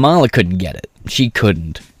 Kamala couldn't get it. She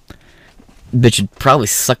couldn't. Bitch would probably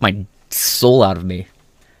suck my soul out of me.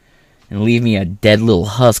 And leave me a dead little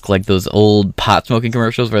husk like those old pot-smoking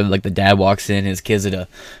commercials where, like, the dad walks in, his kid's at a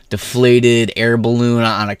deflated air balloon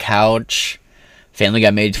on a couch. Family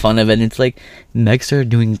got made fun of it, and it's like, Meg started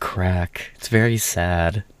doing crack. It's very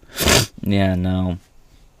sad. Yeah, no.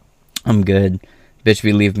 I'm good. Bitch,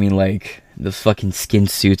 leave me like those fucking skin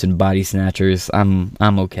suits and body snatchers. I'm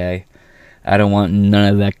okay. I don't want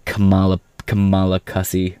none of that Kamala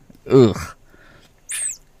cussy. Ugh.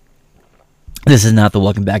 This is not the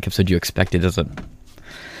welcome back episode you expected, is it?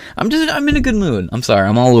 I'm in a good mood. I'm sorry,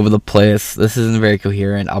 I'm all over the place. This isn't very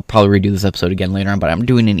coherent. I'll probably redo this episode again later on, but I'm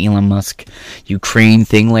doing an Elon Musk Ukraine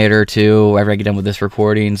thing later too, after I get done with this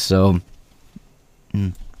recording, so...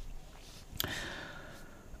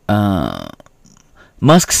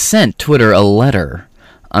 Musk sent Twitter a letter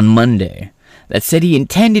on Monday that said he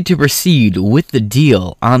intended to proceed with the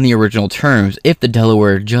deal on the original terms if the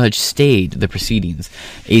Delaware judge stayed the proceedings.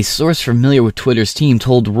 A source familiar with Twitter's team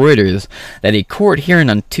told Reuters that a court hearing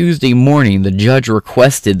on Tuesday morning, the judge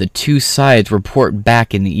requested the two sides report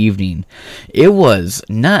back in the evening. It was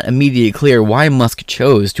not immediately clear why Musk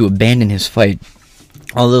chose to abandon his fight,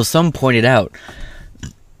 although some pointed out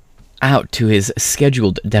to his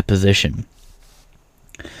scheduled deposition.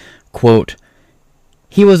 Quote,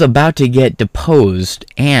 he was about to get deposed,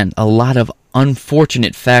 and a lot of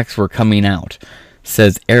unfortunate facts were coming out,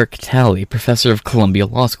 says Eric Talley, professor of Columbia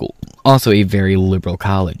Law School, also a very liberal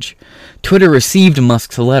college. Twitter received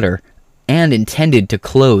Musk's letter and intended to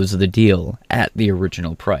close the deal at the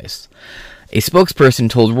original price. A spokesperson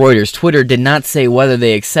told Reuters Twitter did not say whether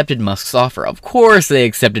they accepted Musk's offer. Of course they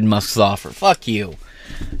accepted Musk's offer. Fuck you.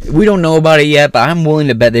 We don't know about it yet, but I'm willing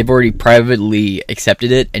to bet they've already privately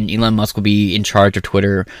accepted it, and Elon Musk will be in charge of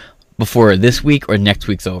Twitter before this week or next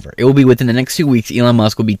week's over. It will be within the next 2 weeks. Elon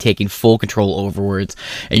Musk will be taking full control overwards,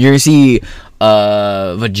 and you're going to see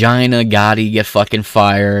Vagina Gotti get fucking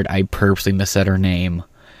fired. I purposely missaid her name.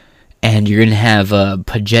 And you're going to have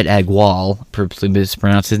Paget Agwal, purposely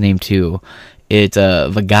mispronounced his name too. It's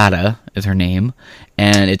Vagata is her name,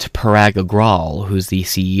 and it's Parag Agrawal who's the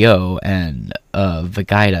CEO, and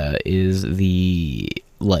Vagata is the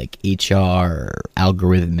HR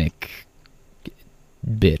algorithmic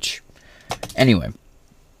bitch. Anyway,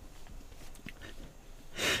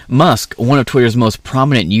 Musk, one of Twitter's most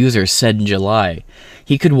prominent users, said in July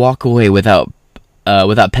he could walk away without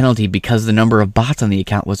penalty because the number of bots on the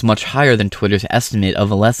account was much higher than Twitter's estimate of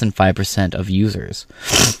less than 5% of users.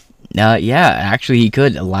 Yeah, actually he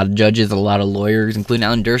could. A lot of judges, a lot of lawyers, including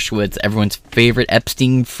Alan Dershowitz, everyone's favorite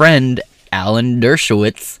Epstein friend, Alan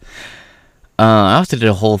Dershowitz. I also did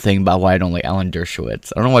a whole thing about why I don't like Alan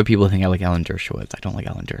Dershowitz. I don't know why people think I like Alan Dershowitz. I don't like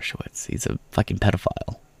Alan Dershowitz. He's a fucking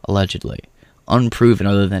pedophile, allegedly. Unproven,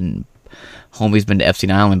 other than homie's been to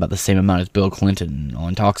Epstein Island about the same amount as Bill Clinton. No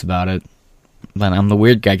one talks about it. But I'm the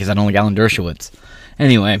weird guy because I don't like Alan Dershowitz.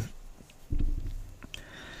 Anyway.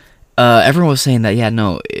 Everyone was saying that,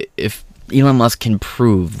 if Elon Musk can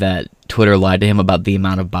prove that Twitter lied to him about the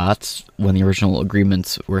amount of bots when the original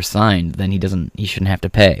agreements were signed, then he shouldn't have to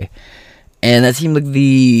pay. And that seemed like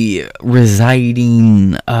the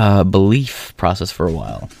residing belief process for a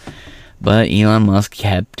while. But Elon Musk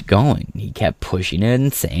kept going. He kept pushing it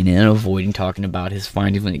and saying it and avoiding talking about his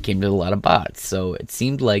findings when it came to a lot of bots. So it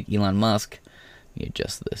seemed like Elon Musk... Let me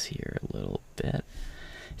adjust this here a little bit.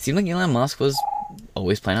 It seemed like Elon Musk was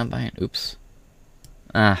always planning on buying. Oops.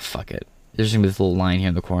 Fuck it. There's gonna be this little line here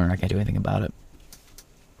in the corner. I can't do anything about it.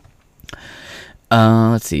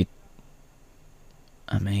 Let's see.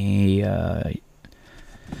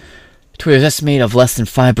 Twitter's estimate of less than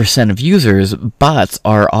 5% of users, bots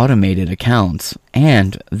are automated accounts,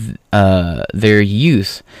 and their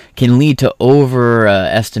use can lead to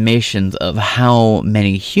overestimations of how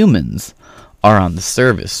many humans are on the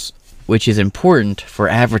service, which is important for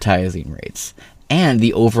advertising rates and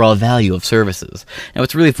the overall value of services. And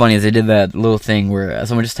what's really funny is they did that little thing where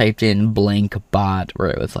someone just typed in blank bot,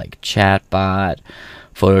 where it was like chat bot,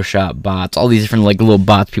 Photoshop bots, all these different little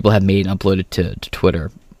bots people have made and uploaded to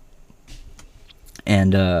Twitter.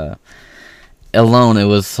 And alone it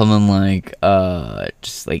was something like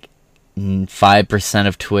just like 5%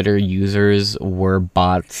 of Twitter users were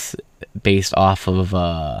bots based off of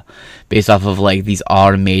like these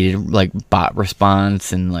automated like bot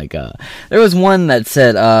response, and like there was one that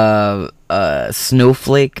said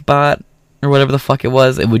snowflake bot or whatever the fuck it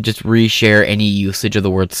was. It would just reshare any usage of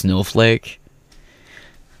the word snowflake.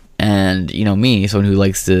 And you know me, someone who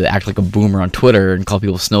likes to act like a boomer on Twitter and call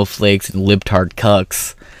people snowflakes and libtard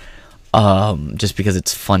cucks, just because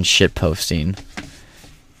it's fun shit posting,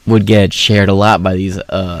 would get shared a lot by these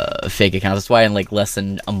fake accounts. That's why in like less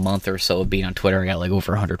than a month or so of being on Twitter, I got like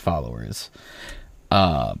over 100 followers.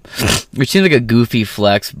 Which seems like a goofy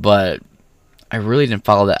flex, but I really didn't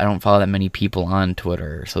follow that. I don't follow that many people on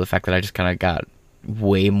Twitter, so the fact that I just kind of got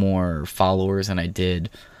way more followers than I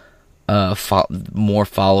did more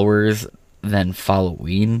followers than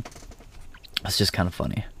following, it's just kind of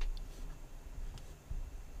funny.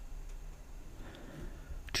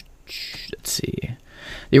 Let's see.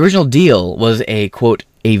 The original deal was a, quote,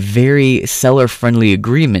 a very seller-friendly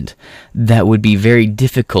agreement that would be very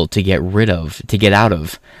difficult to get out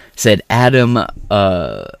of, said Adam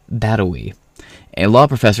Badawi, a law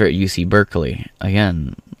professor at UC Berkeley.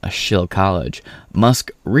 Again, a shill college.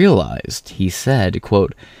 Musk realized, he said,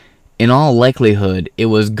 quote, in all likelihood, it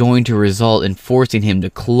was going to result in forcing him to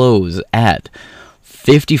close at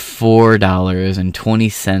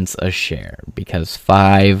 $54.20 a share, because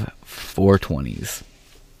 5 420s.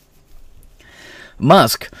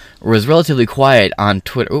 Musk was relatively quiet on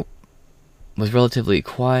Twitter.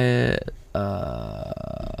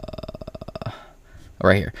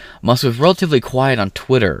 Right here. Musk was relatively quiet on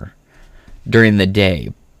Twitter during the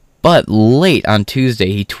day, but late on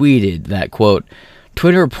Tuesday he tweeted that, quote,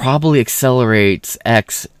 Twitter probably accelerates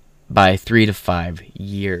X by 3 to 5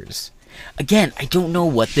 years. Again, I don't know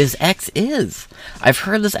what this X is. I've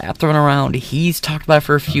heard this app thrown around. He's talked about it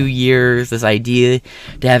for a few years, this idea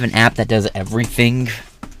to have an app that does everything.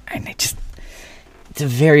 And it's a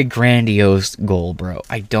very grandiose goal, bro.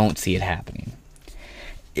 I don't see it happening.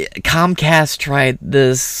 Comcast tried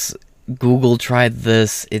this. Google tried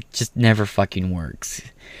this. It just never fucking works.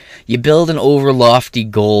 You build an over lofty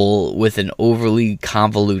goal with an overly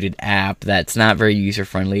convoluted app that's not very user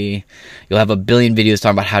friendly. You'll have a billion videos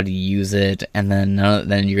talking about how to use it, and then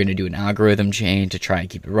you're going to do an algorithm change to try and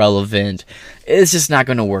keep it relevant. It's just not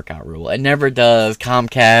going to work out real well. It never does.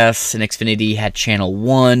 Comcast and Xfinity had Channel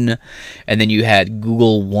 1, and then you had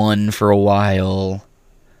Google One for a while.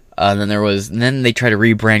 Then they tried to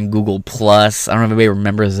rebrand Google Plus. I don't know if anybody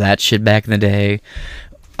remembers that shit back in the day.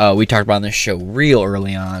 We talked about on this show real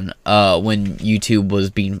early on when YouTube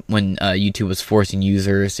was forcing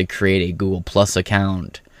users to create a Google Plus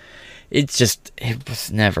account. This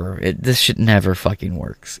shit never fucking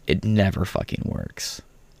works. It never fucking works.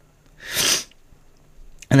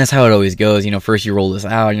 And that's how it always goes. First you roll this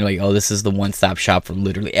out and you're like, oh, this is the one-stop shop for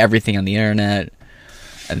literally everything on the internet.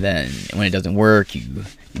 And then when it doesn't work, you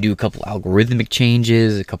do a couple algorithmic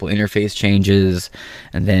changes, a couple interface changes,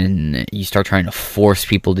 and then you start trying to force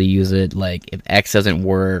people to use it. Like, if X doesn't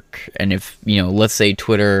work, and if, let's say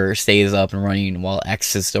Twitter stays up and running while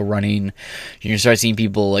X is still running, you start seeing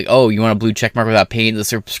people like, oh, you want a blue checkmark without paying the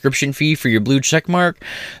subscription fee for your blue checkmark?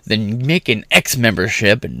 Then make an X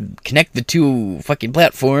membership and connect the two fucking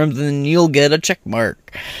platforms, and you'll get a checkmark.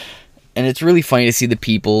 And it's really funny to see the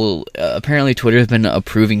people. Apparently, Twitter has been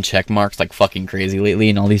approving check marks like fucking crazy lately,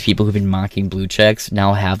 and all these people who've been mocking blue checks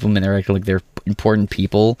now have them, and they're acting like they're important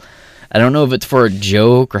people. I don't know if it's for a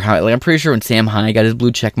joke or how. Like, I'm pretty sure when Sam Hyde got his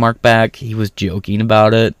blue check mark back, he was joking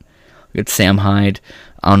about it. Look at Sam Hyde.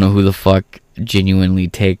 I don't know who the fuck genuinely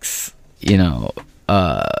takes,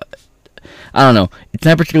 I don't know. It's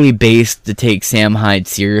not particularly based to take Sam Hyde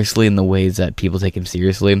seriously in the ways that people take him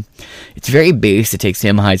seriously. It's very based to take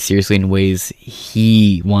Sam Hyde seriously in ways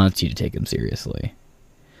he wants you to take him seriously.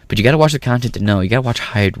 But you gotta watch the content to know. You gotta watch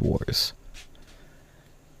Hyde Wars.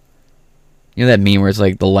 You know that meme where it's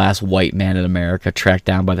like the last white man in America tracked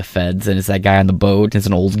down by the feds, and it's that guy on the boat, and it's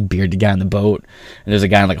an old bearded guy on the boat, and there's a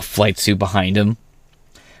guy in like a flight suit behind him.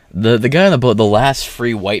 The guy on the boat, the last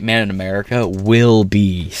free white man in America, will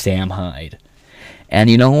be Sam Hyde. And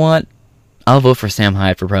you know what? I'll vote for Sam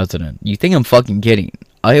Hyde for president. You think I'm fucking kidding?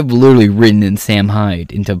 I have literally written in Sam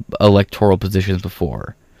Hyde into electoral positions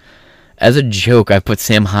before. As a joke, I put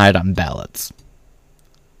Sam Hyde on ballots.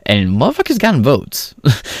 And motherfucker's gotten votes.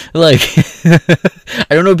 Like, I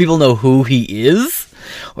don't know if people know who he is,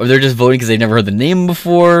 or they're just voting because they've never heard the name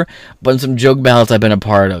before, but in some joke ballots I've been a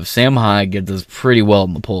part of, Sam Hyde gets us pretty well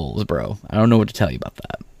in the polls, bro. I don't know what to tell you about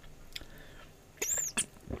that.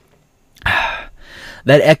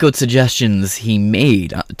 That echoed suggestions he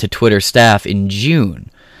made to Twitter staff in June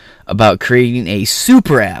about creating a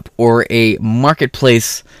super app or a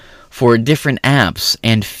marketplace for different apps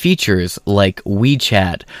and features like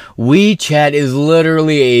WeChat. WeChat is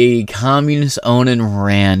literally a communist-owned and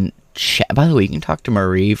ran chat. By the way, you can talk to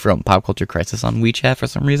Marie from Pop Culture Crisis on WeChat for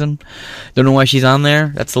some reason. Don't know why she's on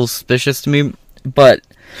there. That's a little suspicious to me. But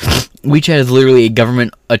WeChat is literally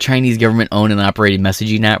a Chinese government-owned and operated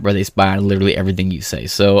messaging app where they spy on literally everything you say.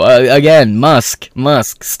 So, again, Musk,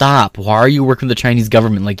 stop. Why are you working with the Chinese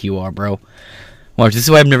government like you are, bro? Watch, this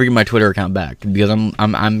is why I've never given my Twitter account back, because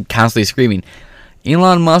I'm constantly screaming,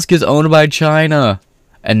 Elon Musk is owned by China,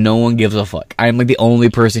 and no one gives a fuck. I'm like the only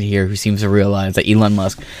person here who seems to realize that Elon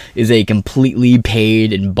Musk is a completely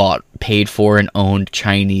paid for and owned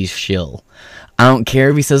Chinese shill. I don't care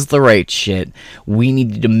if he says the right shit. We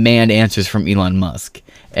need to demand answers from Elon Musk.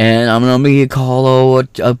 And I'm gonna be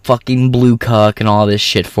called a fucking blue cuck and all this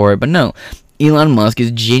shit for it, but no. Elon Musk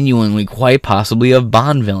is genuinely quite possibly a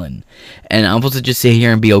Bond villain. And I'm supposed to just sit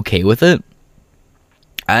here and be okay with it?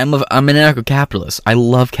 I'm an anarcho-capitalist. I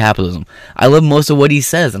love capitalism. I love most of what he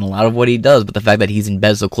says and a lot of what he does, but the fact that he's in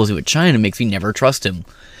bed so closely with China makes me never trust him.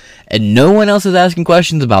 And no one else is asking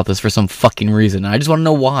questions about this for some fucking reason. I just want to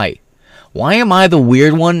know why. Why am I the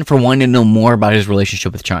weird one for wanting to know more about his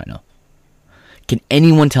relationship with China? Can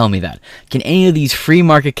anyone tell me that? Can any of these free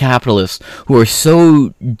market capitalists who are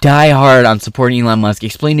so diehard on supporting Elon Musk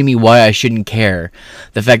explain to me why I shouldn't care?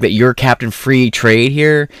 The fact that your Captain Free Trade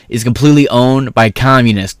here is completely owned by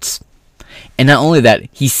communists. And not only that,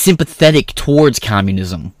 he's sympathetic towards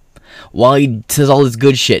communism. While he says all this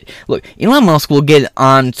good shit. Look, Elon Musk will get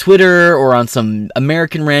on Twitter or on some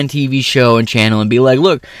American ran TV show and channel and be like,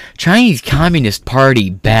 look, Chinese Communist Party,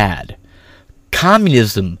 bad.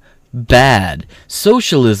 Communism, bad.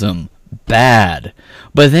 Socialism, bad.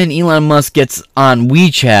 But then Elon Musk gets on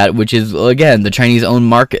WeChat, which is, again, the Chinese own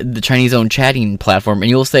market, the Chinese own chatting platform, and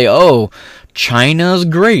you'll say, oh, China's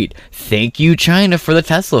great. Thank you, China, for the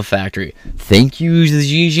Tesla factory. Thank you,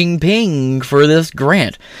 Xi Jinping, for this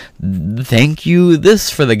grant. Thank you, this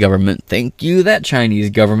for the government. Thank you, that Chinese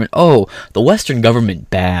government. Oh, the Western government,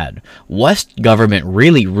 bad. West government,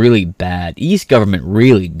 really, really bad. East government,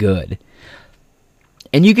 really good.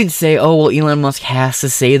 And you can say, oh, well, Elon Musk has to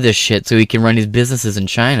say this shit so he can run his businesses in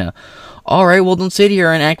China. Alright, well, don't sit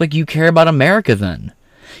here and act like you care about America then.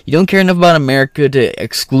 You don't care enough about America to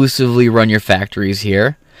exclusively run your factories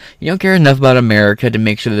here. You don't care enough about America to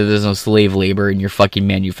make sure that there's no slave labor in your fucking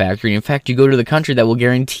manufacturing. In fact, you go to the country that will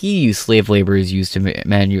guarantee you slave labor is used to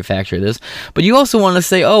manufacture this. But you also want to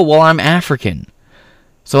say, oh, well, I'm African,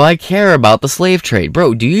 so I care about the slave trade.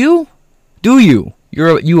 Bro, do you? Do you?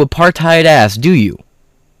 You apartheid ass, do you?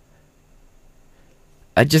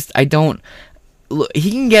 I don't... Look,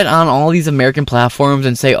 he can get on all these American platforms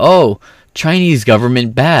and say, oh, Chinese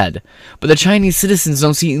government bad. But the Chinese citizens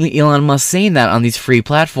don't see Elon Musk saying that on these free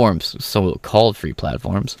platforms. So-called free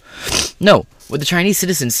platforms. No. What the Chinese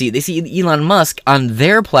citizens see, they see Elon Musk on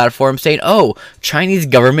their platform saying, oh, Chinese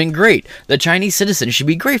government great. The Chinese citizens should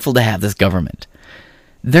be grateful to have this government.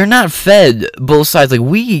 They're not fed both sides. Like,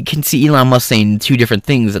 we can see Elon Musk saying two different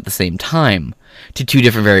things at the same time to two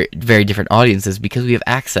different, very, very different audiences because we have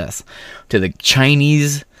access to the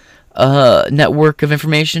Chinese network of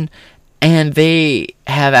information, and they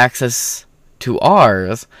have access to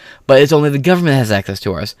ours, but it's only the government that has access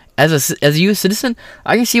to ours. As a U.S. citizen,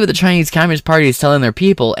 I can see what the Chinese Communist Party is telling their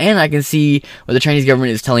people, and I can see what the Chinese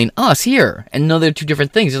government is telling us here, and know they're two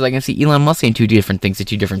different things, just like I can see Elon Musk saying two different things to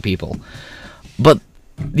two different people. But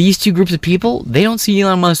these two groups of people, they don't see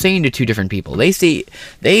Elon Musk saying to two different people. They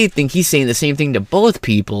think he's saying the same thing to both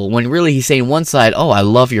people, when really he's saying one side, oh, I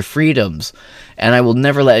love your freedoms, and I will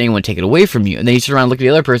never let anyone take it away from you. And then you turn around and look at the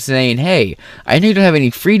other person saying, hey, I know you don't have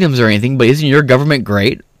any freedoms or anything, but isn't your government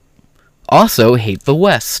great? Also, hate the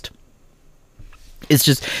West. It's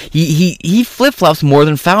just, he flip-flops more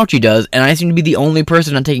than Fauci does, and I seem to be the only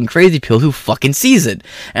person on taking crazy pills who fucking sees it.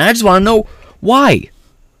 And I just want to know, why?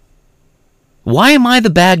 Why am I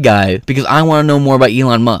the bad guy? Because I want to know more about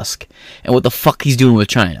Elon Musk and what the fuck he's doing with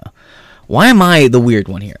China. Why am I the weird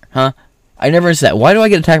one here, huh? I never understood that. Why do I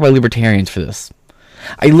get attacked by libertarians for this?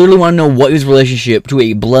 I literally want to know what his relationship to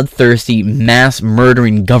a bloodthirsty,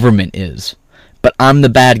 mass-murdering government is. But I'm the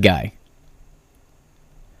bad guy.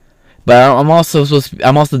 But I'm also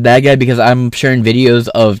the bad guy because I'm sharing videos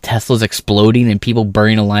of Teslas exploding and people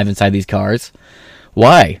burning alive inside these cars.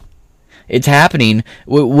 Why? It's happening.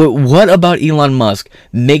 What about Elon Musk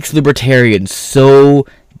makes libertarians so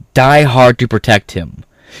die hard to protect him?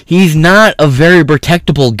 He's not a very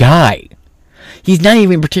protectable guy. He's not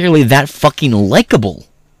even particularly that fucking likable.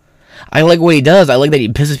 I like what he does. I like that he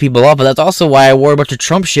pisses people off, but that's also why I wore a bunch of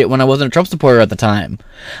Trump shit when I wasn't a Trump supporter at the time.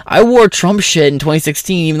 I wore Trump shit in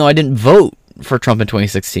 2016 even though I didn't vote for Trump in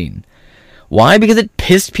 2016. Why? Because it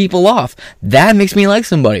pissed people off. That makes me like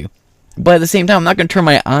somebody. But at the same time, I'm not going to turn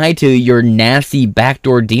my eye to your nasty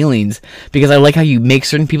backdoor dealings because I like how you make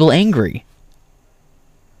certain people angry.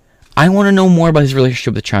 I want to know more about his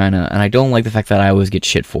relationship with China, and I don't like the fact that I always get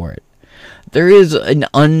shit for it. There is an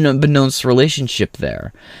unbeknownst relationship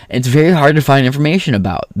there. And it's very hard to find information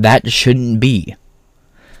about. That shouldn't be.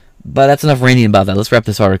 But that's enough ranting about that. Let's wrap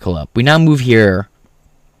this article up. We now move here.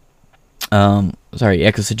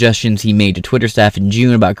 Echo suggestions he made to Twitter staff in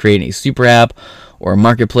June about creating a super app or a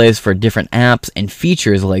marketplace for different apps and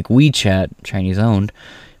features like WeChat, Chinese owned,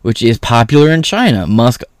 which is popular in China.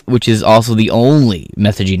 MUSK, which is also the only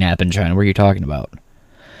messaging app in China. What are you talking about?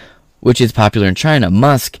 Which is popular in China.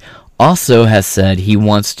 MUSK also has said he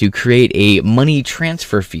wants to create a money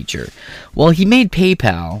transfer feature. Well, he made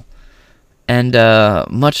PayPal, and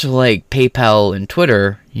much like PayPal and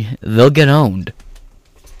Twitter, they'll get owned.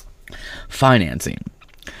 Financing.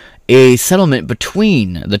 a settlement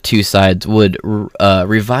between the two sides would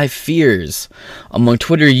revive fears among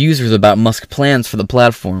Twitter users about Musk's plans for the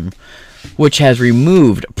platform, which has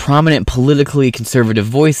removed prominent politically conservative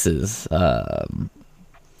voices.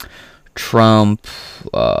 Trump,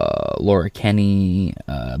 Laura Kenney,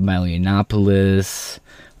 Milo Yiannopoulos,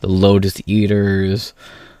 the Lotus Eaters,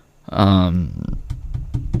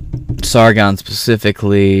 Sargon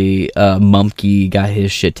specifically. Mumkey got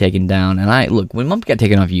his shit taken down, and when Mumkey got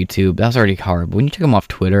taken off YouTube, that was already hard, but when you took him off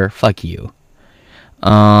Twitter, fuck you.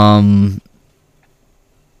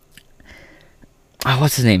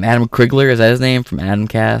 What's his name? Adam Krigler, is that his name? From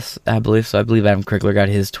Adamcast, I believe so. I believe Adam Krigler got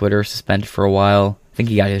his Twitter suspended for a while. I think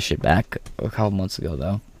he got his shit back a couple months ago,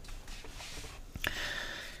 though.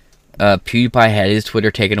 PewDiePie had his Twitter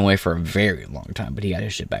taken away for a very long time, but he got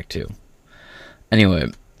his shit back, too. Anyway,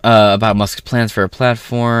 about Musk's plans for a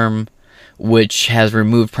platform, which has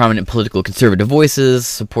removed prominent political conservative voices.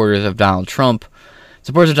 Supporters of Donald Trump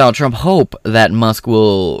hope that Musk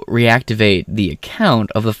will reactivate the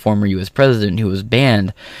account of the former U.S. president who was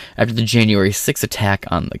banned after the January 6th attack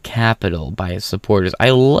on the Capitol by his supporters. I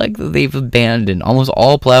like that they've abandoned, almost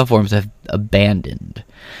all platforms have abandoned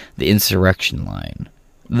the insurrection line.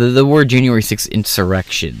 The word January 6th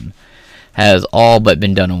insurrection has all but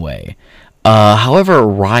been done away. However,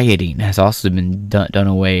 rioting has also been done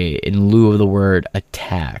away in lieu of the word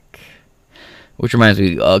attack. Which reminds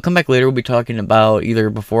me, come back later, we'll be talking about, either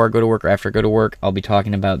before I go to work or after I go to work, I'll be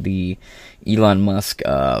talking about the Elon Musk,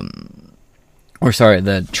 the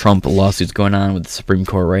Trump lawsuits going on with the Supreme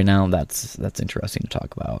Court right now. That's interesting to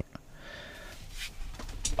talk about.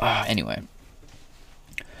 Anyway.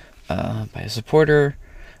 By a supporter.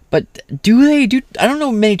 But I don't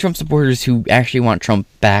know many Trump supporters who actually want Trump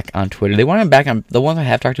back on Twitter. They want him back on, the ones I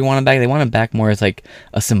have talked to want him back, they want him back more as like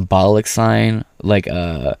a symbolic sign, like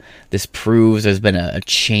this proves there's been a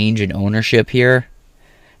change in ownership here.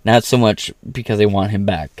 Not so much because they want him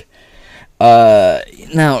back.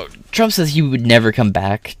 Now, Trump says he would never come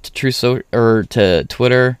back to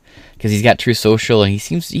Twitter because he's got True Social, and he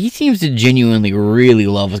seems to genuinely really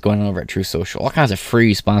love what's going on over at True Social. All kinds of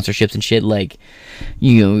free sponsorships and shit. Like,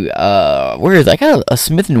 I got a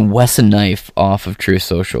Smith & Wesson knife off of True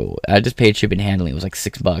Social. I just paid shipping and handling. It was like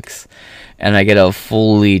 $6, and I get a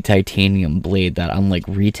fully titanium blade that on like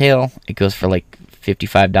retail it goes for like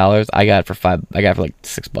 $55. I got it for like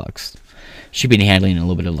 $6. Shipping and handling and a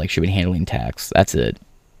little bit of like shipping and handling tax. That's it.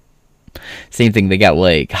 Same thing, they got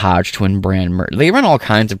like Hodge Twin brand merch. They run all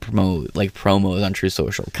kinds of promos on True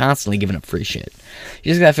Social, constantly giving up free shit.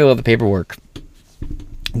 You just gotta fill out the paperwork.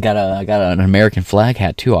 Got an American flag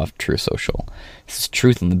hat too off True Social. This is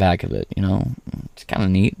truth on the back of it, It's kind of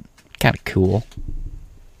neat, kind of cool.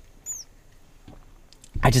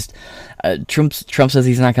 Trump says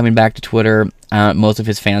he's not coming back to Twitter. Most of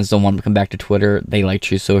his fans don't want him to come back to Twitter. They like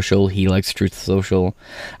True Social. He likes Truth Social.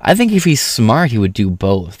 I think if he's smart, he would do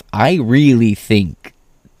both. I really think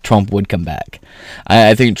Trump would come back.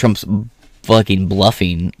 I think Trump's fucking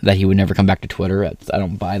bluffing that he would never come back to Twitter. I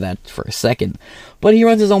don't buy that for a second. But he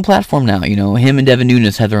runs his own platform now. Him and Devin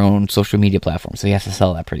Nunes have their own social media platform, so he has to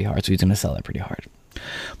sell that pretty hard. So he's going to sell that pretty hard.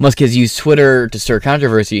 Musk has used Twitter to stir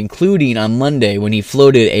controversy, including on Monday when he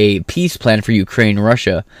floated a peace plan for Ukraine and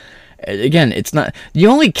Russia. Again, it's not the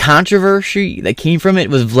only controversy that came from it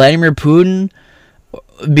was Vladimir Putin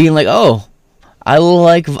being like, "Oh, I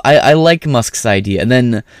like Musk's idea," and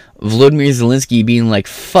then Volodymyr Zelensky being like,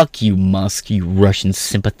 "Fuck you, Musk, you Russian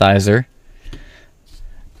sympathizer."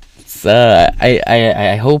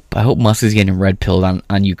 I hope Musk is getting red pilled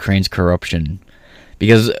on Ukraine's corruption.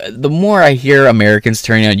 Because the more I hear Americans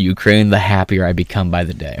turning on Ukraine, the happier I become by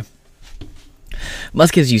the day.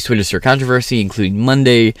 Musk has used Twitter to stir controversy, including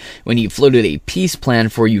Monday, when he floated a peace plan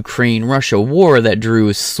for Ukraine-Russia war that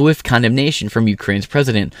drew swift condemnation from Ukraine's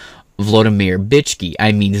president, Volodymyr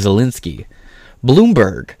Zelensky.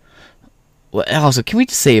 Bloomberg. Also, can we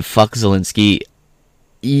just say fuck Zelensky?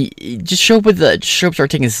 Just show up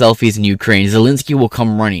start taking selfies in Ukraine. Zelensky will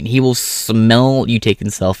come running. He will smell you taking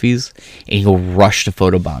selfies, and he will rush to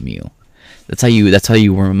photobomb you. That's how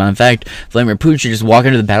you warm him on. In fact, Vladimir Putin should just walk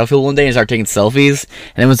into the battlefield one day and start taking selfies,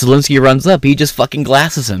 and then when Zelensky runs up, he just fucking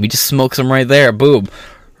glasses him. He just smokes him right there. Boom.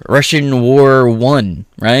 Russian War 1,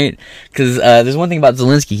 right? Because there's one thing about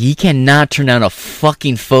Zelensky. He cannot turn down a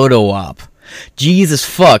fucking photo op. Jesus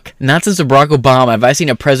fuck. Not since Barack Obama have I seen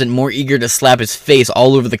a president more eager to slap his face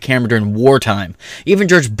all over the camera during wartime. Even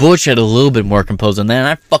George Bush had a little bit more composed than that, and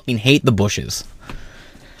I fucking hate the Bushes.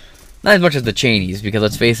 Not as much as the Cheneys, because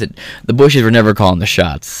let's face it, the Bushes were never calling the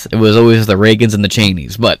shots. It was always the Reagans and the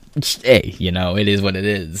Cheneys. But, hey, it is what it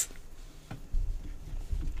is.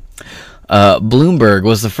 Bloomberg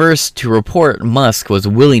was the first to report Musk was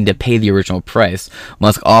willing to pay the original price.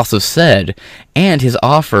 Musk also said, and his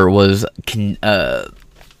offer was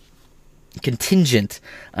contingent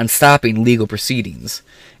on stopping legal proceedings.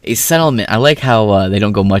 A settlement. I like how they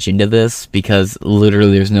don't go much into this, because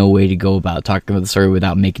literally there's no way to go about talking about the story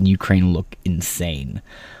without making Ukraine look insane.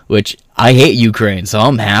 Which, I hate Ukraine, so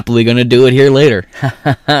I'm happily going to do it here later.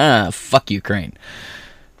 Fuck Ukraine.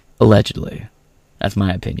 Allegedly. That's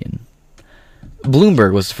my opinion.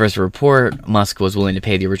 Bloomberg was the first to report Musk was willing to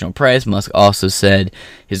pay the original price. Musk also said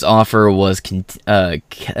his offer was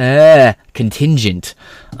contingent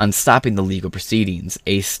on stopping the legal proceedings.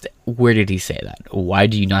 Where did he say that? Why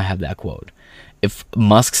do you not have that quote? If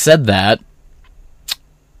Musk said that,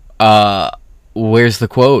 where's the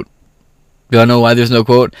quote? Do I know why there's no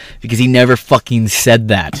quote? Because he never fucking said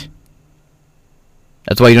that.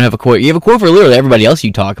 That's why you don't have a quote. You have a quote for literally everybody else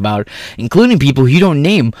you talk about, including people you don't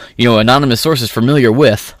name, anonymous sources familiar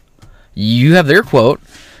with. You have their quote.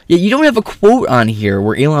 Yet you don't have a quote on here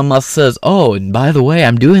where Elon Musk says, oh, and by the way,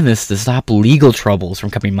 I'm doing this to stop legal troubles from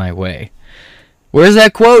coming my way. Where's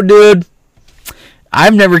that quote, dude?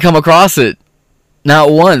 I've never come across it. Not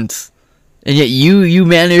once. And yet you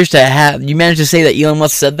managed to say that Elon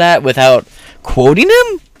Musk said that without quoting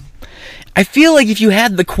him? I feel like if you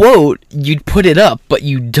had the quote, you'd put it up, but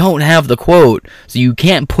you don't have the quote, so you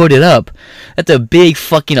can't put it up. That's a big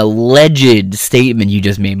fucking alleged statement you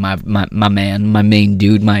just made, my man, my main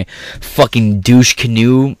dude, my fucking douche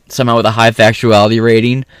canoe, somehow with a high factuality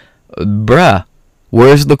rating. Bruh,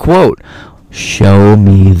 where's the quote? Show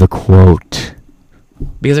me the quote.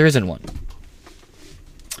 Because there isn't one.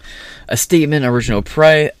 A statement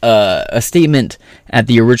at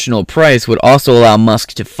the original price would also allow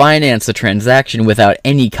Musk to finance the transaction without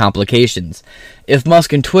any complications. If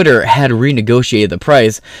Musk and Twitter had renegotiated the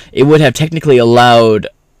price, it would have technically allowed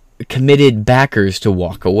committed backers to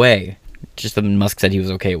walk away. Just something Musk said he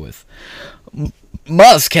was okay with.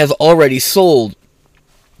 Musk has already sold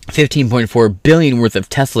 $15.4 billion worth of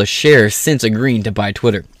Tesla shares since agreeing to buy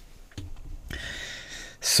Twitter.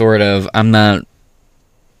 Sort of.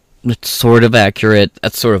 It's sort of accurate.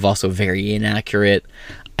 That's sort of also very inaccurate.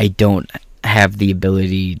 I don't have the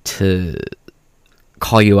ability to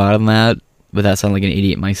call you out on that without sounding like an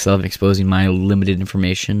idiot myself and exposing my limited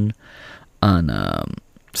information on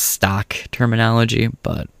stock terminology.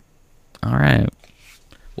 But, alright.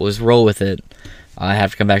 We'll just roll with it. I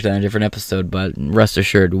have to come back to that in a different episode, but rest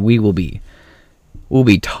assured, we'll be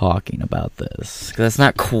talking about this. 'Cause that's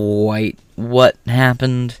not quite what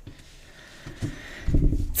happened.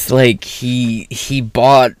 It's like he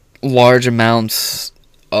bought large amounts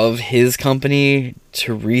of his company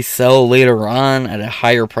to resell later on at a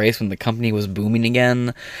higher price when the company was booming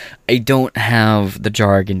again. I don't have the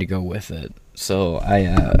jargon to go with it. So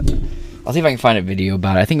I'll see if I can find a video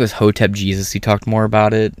about it. I think it was Hotep Jesus who talked more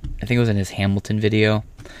about it. I think it was in his Hamilton video.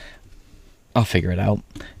 I'll figure it out.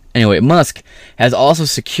 Anyway, Musk has also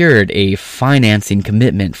secured a financing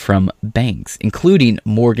commitment from banks, including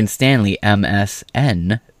Morgan Stanley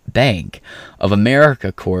MSN Bank of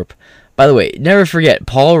America Corp. By the way, never forget,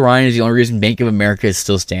 Paul Ryan is the only reason Bank of America is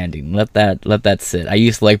still standing. Let that sit. I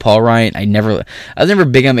used to like Paul Ryan. I was never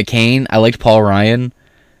big on McCain. I liked Paul Ryan.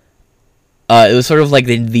 It was sort of like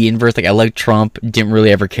the inverse. Like, I liked Trump, didn't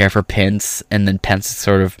really ever care for Pence, and then Pence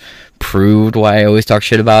sort of proved why I always talk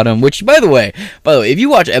shit about him. Which, by the way, if you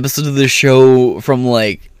watch episodes of this show from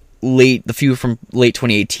the few from late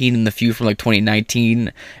 2018 and the few from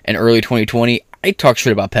 2019 and early 2020, I talk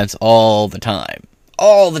shit about Pence all the time.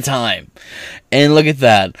 And look at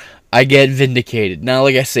that. I get vindicated. Now,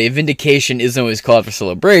 like I say, vindication isn't always called for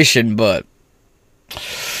celebration, but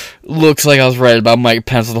looks like I was right about Mike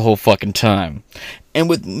Pence the whole fucking time. And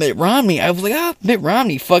with Mitt Romney, I was like, Mitt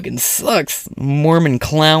Romney fucking sucks. Mormon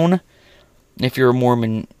clown. If you're a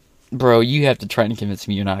Mormon, bro, you have to try and convince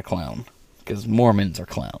me you're not a clown. Because Mormons are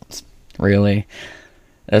clowns. Really?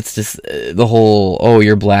 That's just the whole,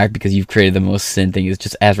 you're black because you've created the most sin thing is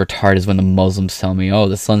just as retarded as when the Muslims tell me,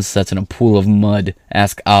 the sun sets in a pool of mud.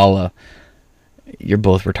 Ask Allah. You're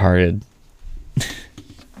both retarded.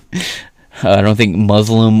 I don't think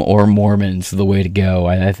Muslim or Mormon's the way to go.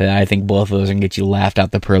 I think both of those are going to get you laughed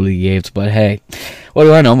out the pearly gates. But hey, what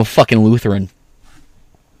do I know? I'm a fucking Lutheran.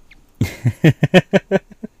 I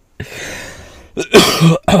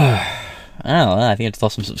don't know. I think I just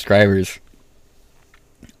lost some subscribers.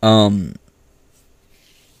 Let's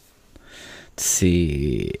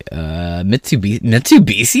see. Mitsubishi?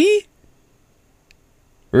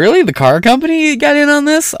 Really? The car company got in on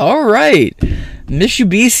this? Alright.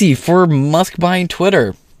 Mitsubishi for Musk buying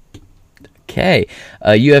Twitter. Okay.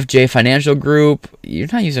 UFJ Financial Group. You're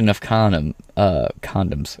not using enough commas.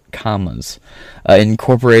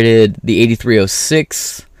 Incorporated the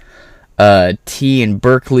 8306. T and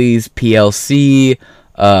Berkeley's PLC.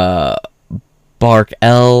 Bark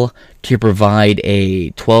L to provide a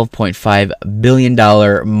 $12.5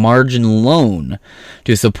 billion margin loan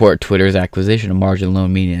to support Twitter's acquisition. A margin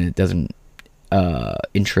loan meaning it doesn't,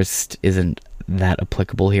 interest isn't that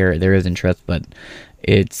applicable here. There is interest, but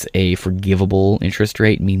it's a forgivable interest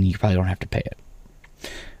rate, meaning you probably don't have to pay it,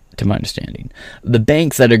 to my understanding. The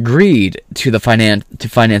banks that agreed to finance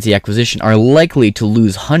the acquisition are likely to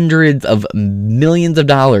lose hundreds of millions of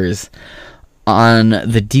dollars on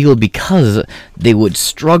the deal because they would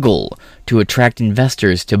struggle to attract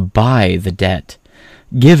investors to buy the debt.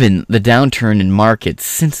 Given the downturn in markets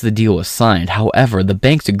since the deal was signed, however, the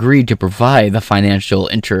banks agreed to provide the financial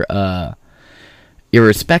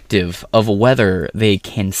irrespective of whether they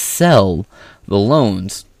can sell the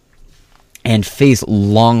loans and face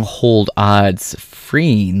long hold odds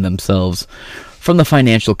freeing themselves from the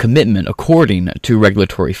financial commitment according to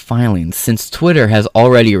regulatory filings. Since Twitter has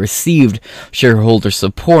already received shareholder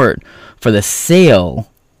support for the sale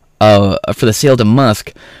to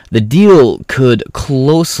Musk, the deal could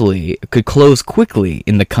close quickly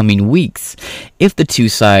in the coming weeks if the two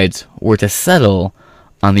sides were to settle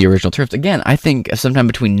on the original terms. Again, I think sometime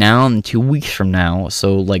between now and 2 weeks from now,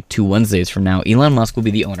 so like 2 Wednesdays from now, Elon Musk will be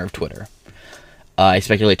the owner of Twitter. I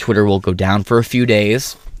speculate Twitter will go down for a few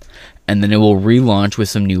days, and then it will relaunch with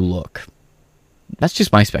some new look. That's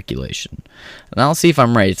just my speculation. And I'll see if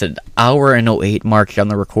I'm right. It's an hour and 08 mark on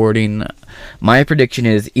the recording. My prediction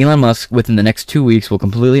is Elon Musk, within the next 2 weeks, will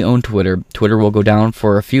completely own Twitter. Twitter will go down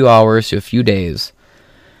for a few hours to a few days.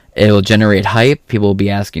 It will generate hype. People will be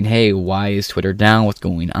asking, hey, why is Twitter down? What's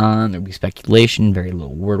going on? There will be speculation. Very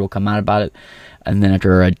little word will come out about it. And then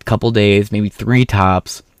after a couple days, maybe 3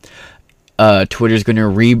 tops, Twitter's going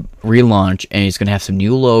to relaunch, and it's going to have some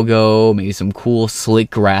new logo, maybe some cool slick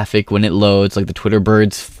graphic when it loads, like the Twitter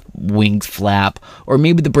bird's wings flap, or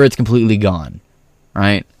maybe the bird's completely gone,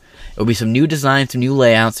 right? It'll be some new design, some new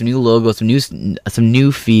layout, some new logo, some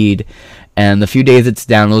new feed, and the few days it's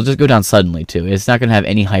down, it'll just go down suddenly too. It's not going to have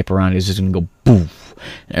any hype around it. It's just going to go boom.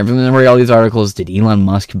 And everyone's going to read all these articles. Did Elon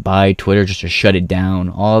Musk buy Twitter just to shut it down?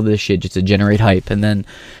 All this shit just to generate hype, and then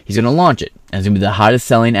he's going to launch it. And it's going to be the hottest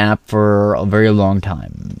selling app for a very long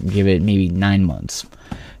time. Give it maybe 9 months.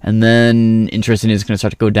 And then, interestingly, it's going to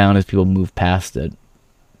start to go down as people move past it.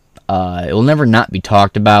 It will never not be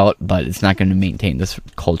talked about, but it's not going to maintain this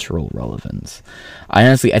cultural relevance.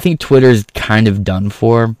 I think Twitter's kind of done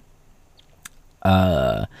for.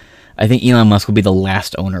 I think Elon Musk will be the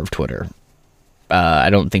last owner of Twitter. I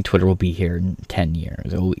don't think Twitter will be here in 10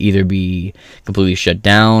 years. It will either be completely shut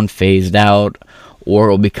down, phased out, or it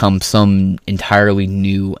will become some entirely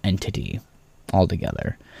new entity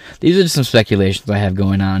altogether. These are just some speculations I have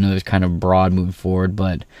going on. I know it's kind of broad moving forward,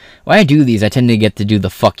 but when I do these, I tend to get to do the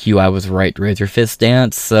fuck you, I was right, raise your fist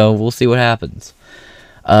dance, so we'll see what happens.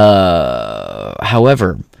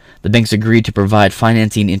 However, the banks agreed to provide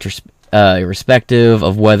financing irrespective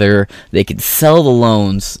of whether they could sell the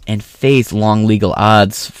loans and face long legal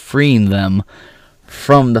odds freeing them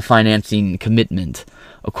from the financing commitment,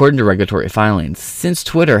 according to regulatory filings. Since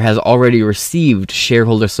Twitter has already received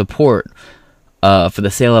shareholder support for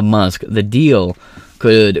the sale of Musk, the deal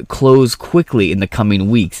could close quickly in the coming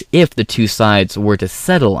weeks if the two sides were to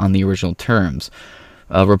settle on the original terms.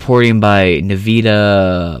 Reporting by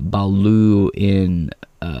Navita Balu in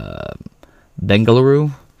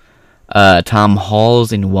Bengaluru, Tom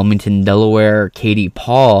Halls in Wilmington, Delaware, Katie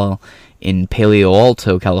Paul in Palo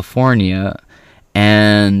Alto, California,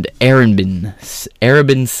 and Arabinson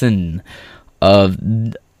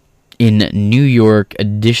in New York.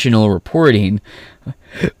 Additional reporting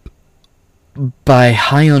by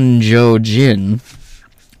Hyunjo Jin,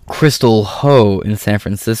 Crystal Ho in San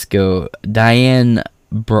Francisco, Diane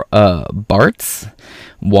Bartz,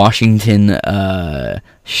 Washington,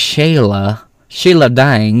 Shayla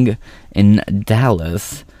Dang in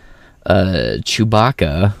Dallas,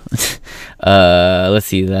 Chewbacca, let's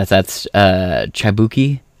see, that's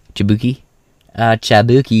Chabuki,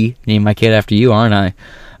 name my kid after you, aren't I?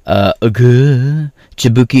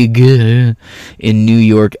 Chabuki in New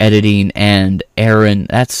York editing, and Aaron,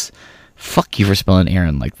 that's, fuck you for spelling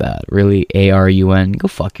Aaron like that, really, A-R-U-N, go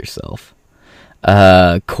fuck yourself.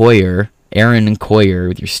 Coyer, Aaron and Coyer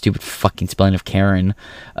with your stupid fucking spelling of Karen.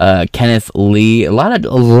 Kenneth Lee, a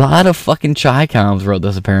lot of fucking Chi-Coms wrote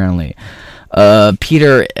this apparently.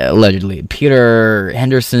 Peter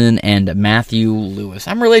Henderson and Matthew Lewis.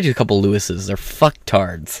 I'm related to a couple Lewises. They're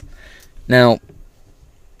fucktards. Now,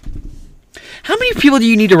 How many people do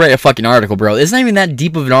you need to write a fucking article, bro? It's not even that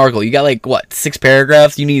deep of an article. You got like, what, 6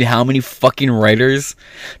 paragraphs? You need how many fucking writers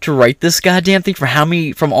to write this goddamn thing?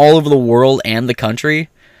 From all over the world and the country?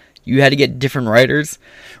 You had to get different writers?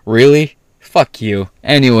 Really? Fuck you.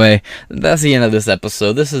 Anyway, that's the end of this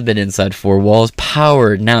episode. This has been Inside Four Walls,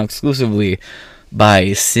 powered now exclusively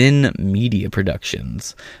by Sin Media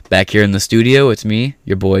Productions. Back here in the studio, it's me,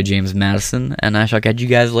 your boy James Madison, and I shall catch you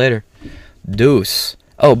guys later. Deuce.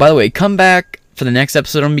 Oh, by the way, come back for the next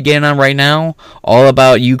episode I'm beginning on right now, all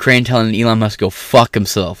about Ukraine telling Elon Musk to go fuck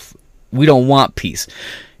himself. We don't want peace.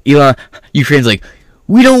 Ukraine's like,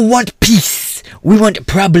 we don't want peace. We want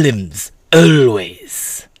problems.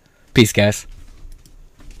 Always. Peace, guys.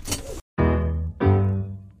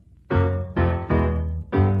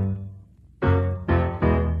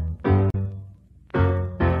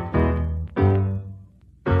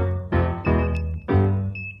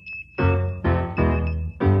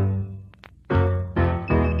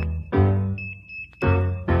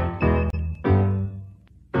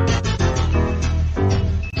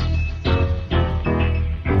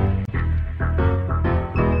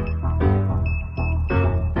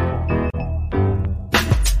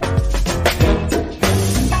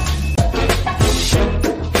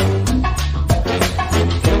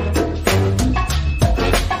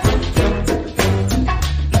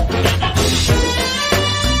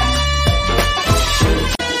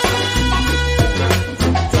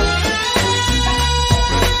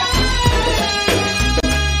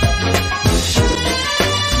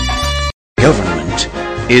 Government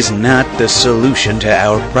is not the solution to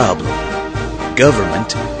our problem.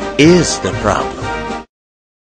 Government is the problem.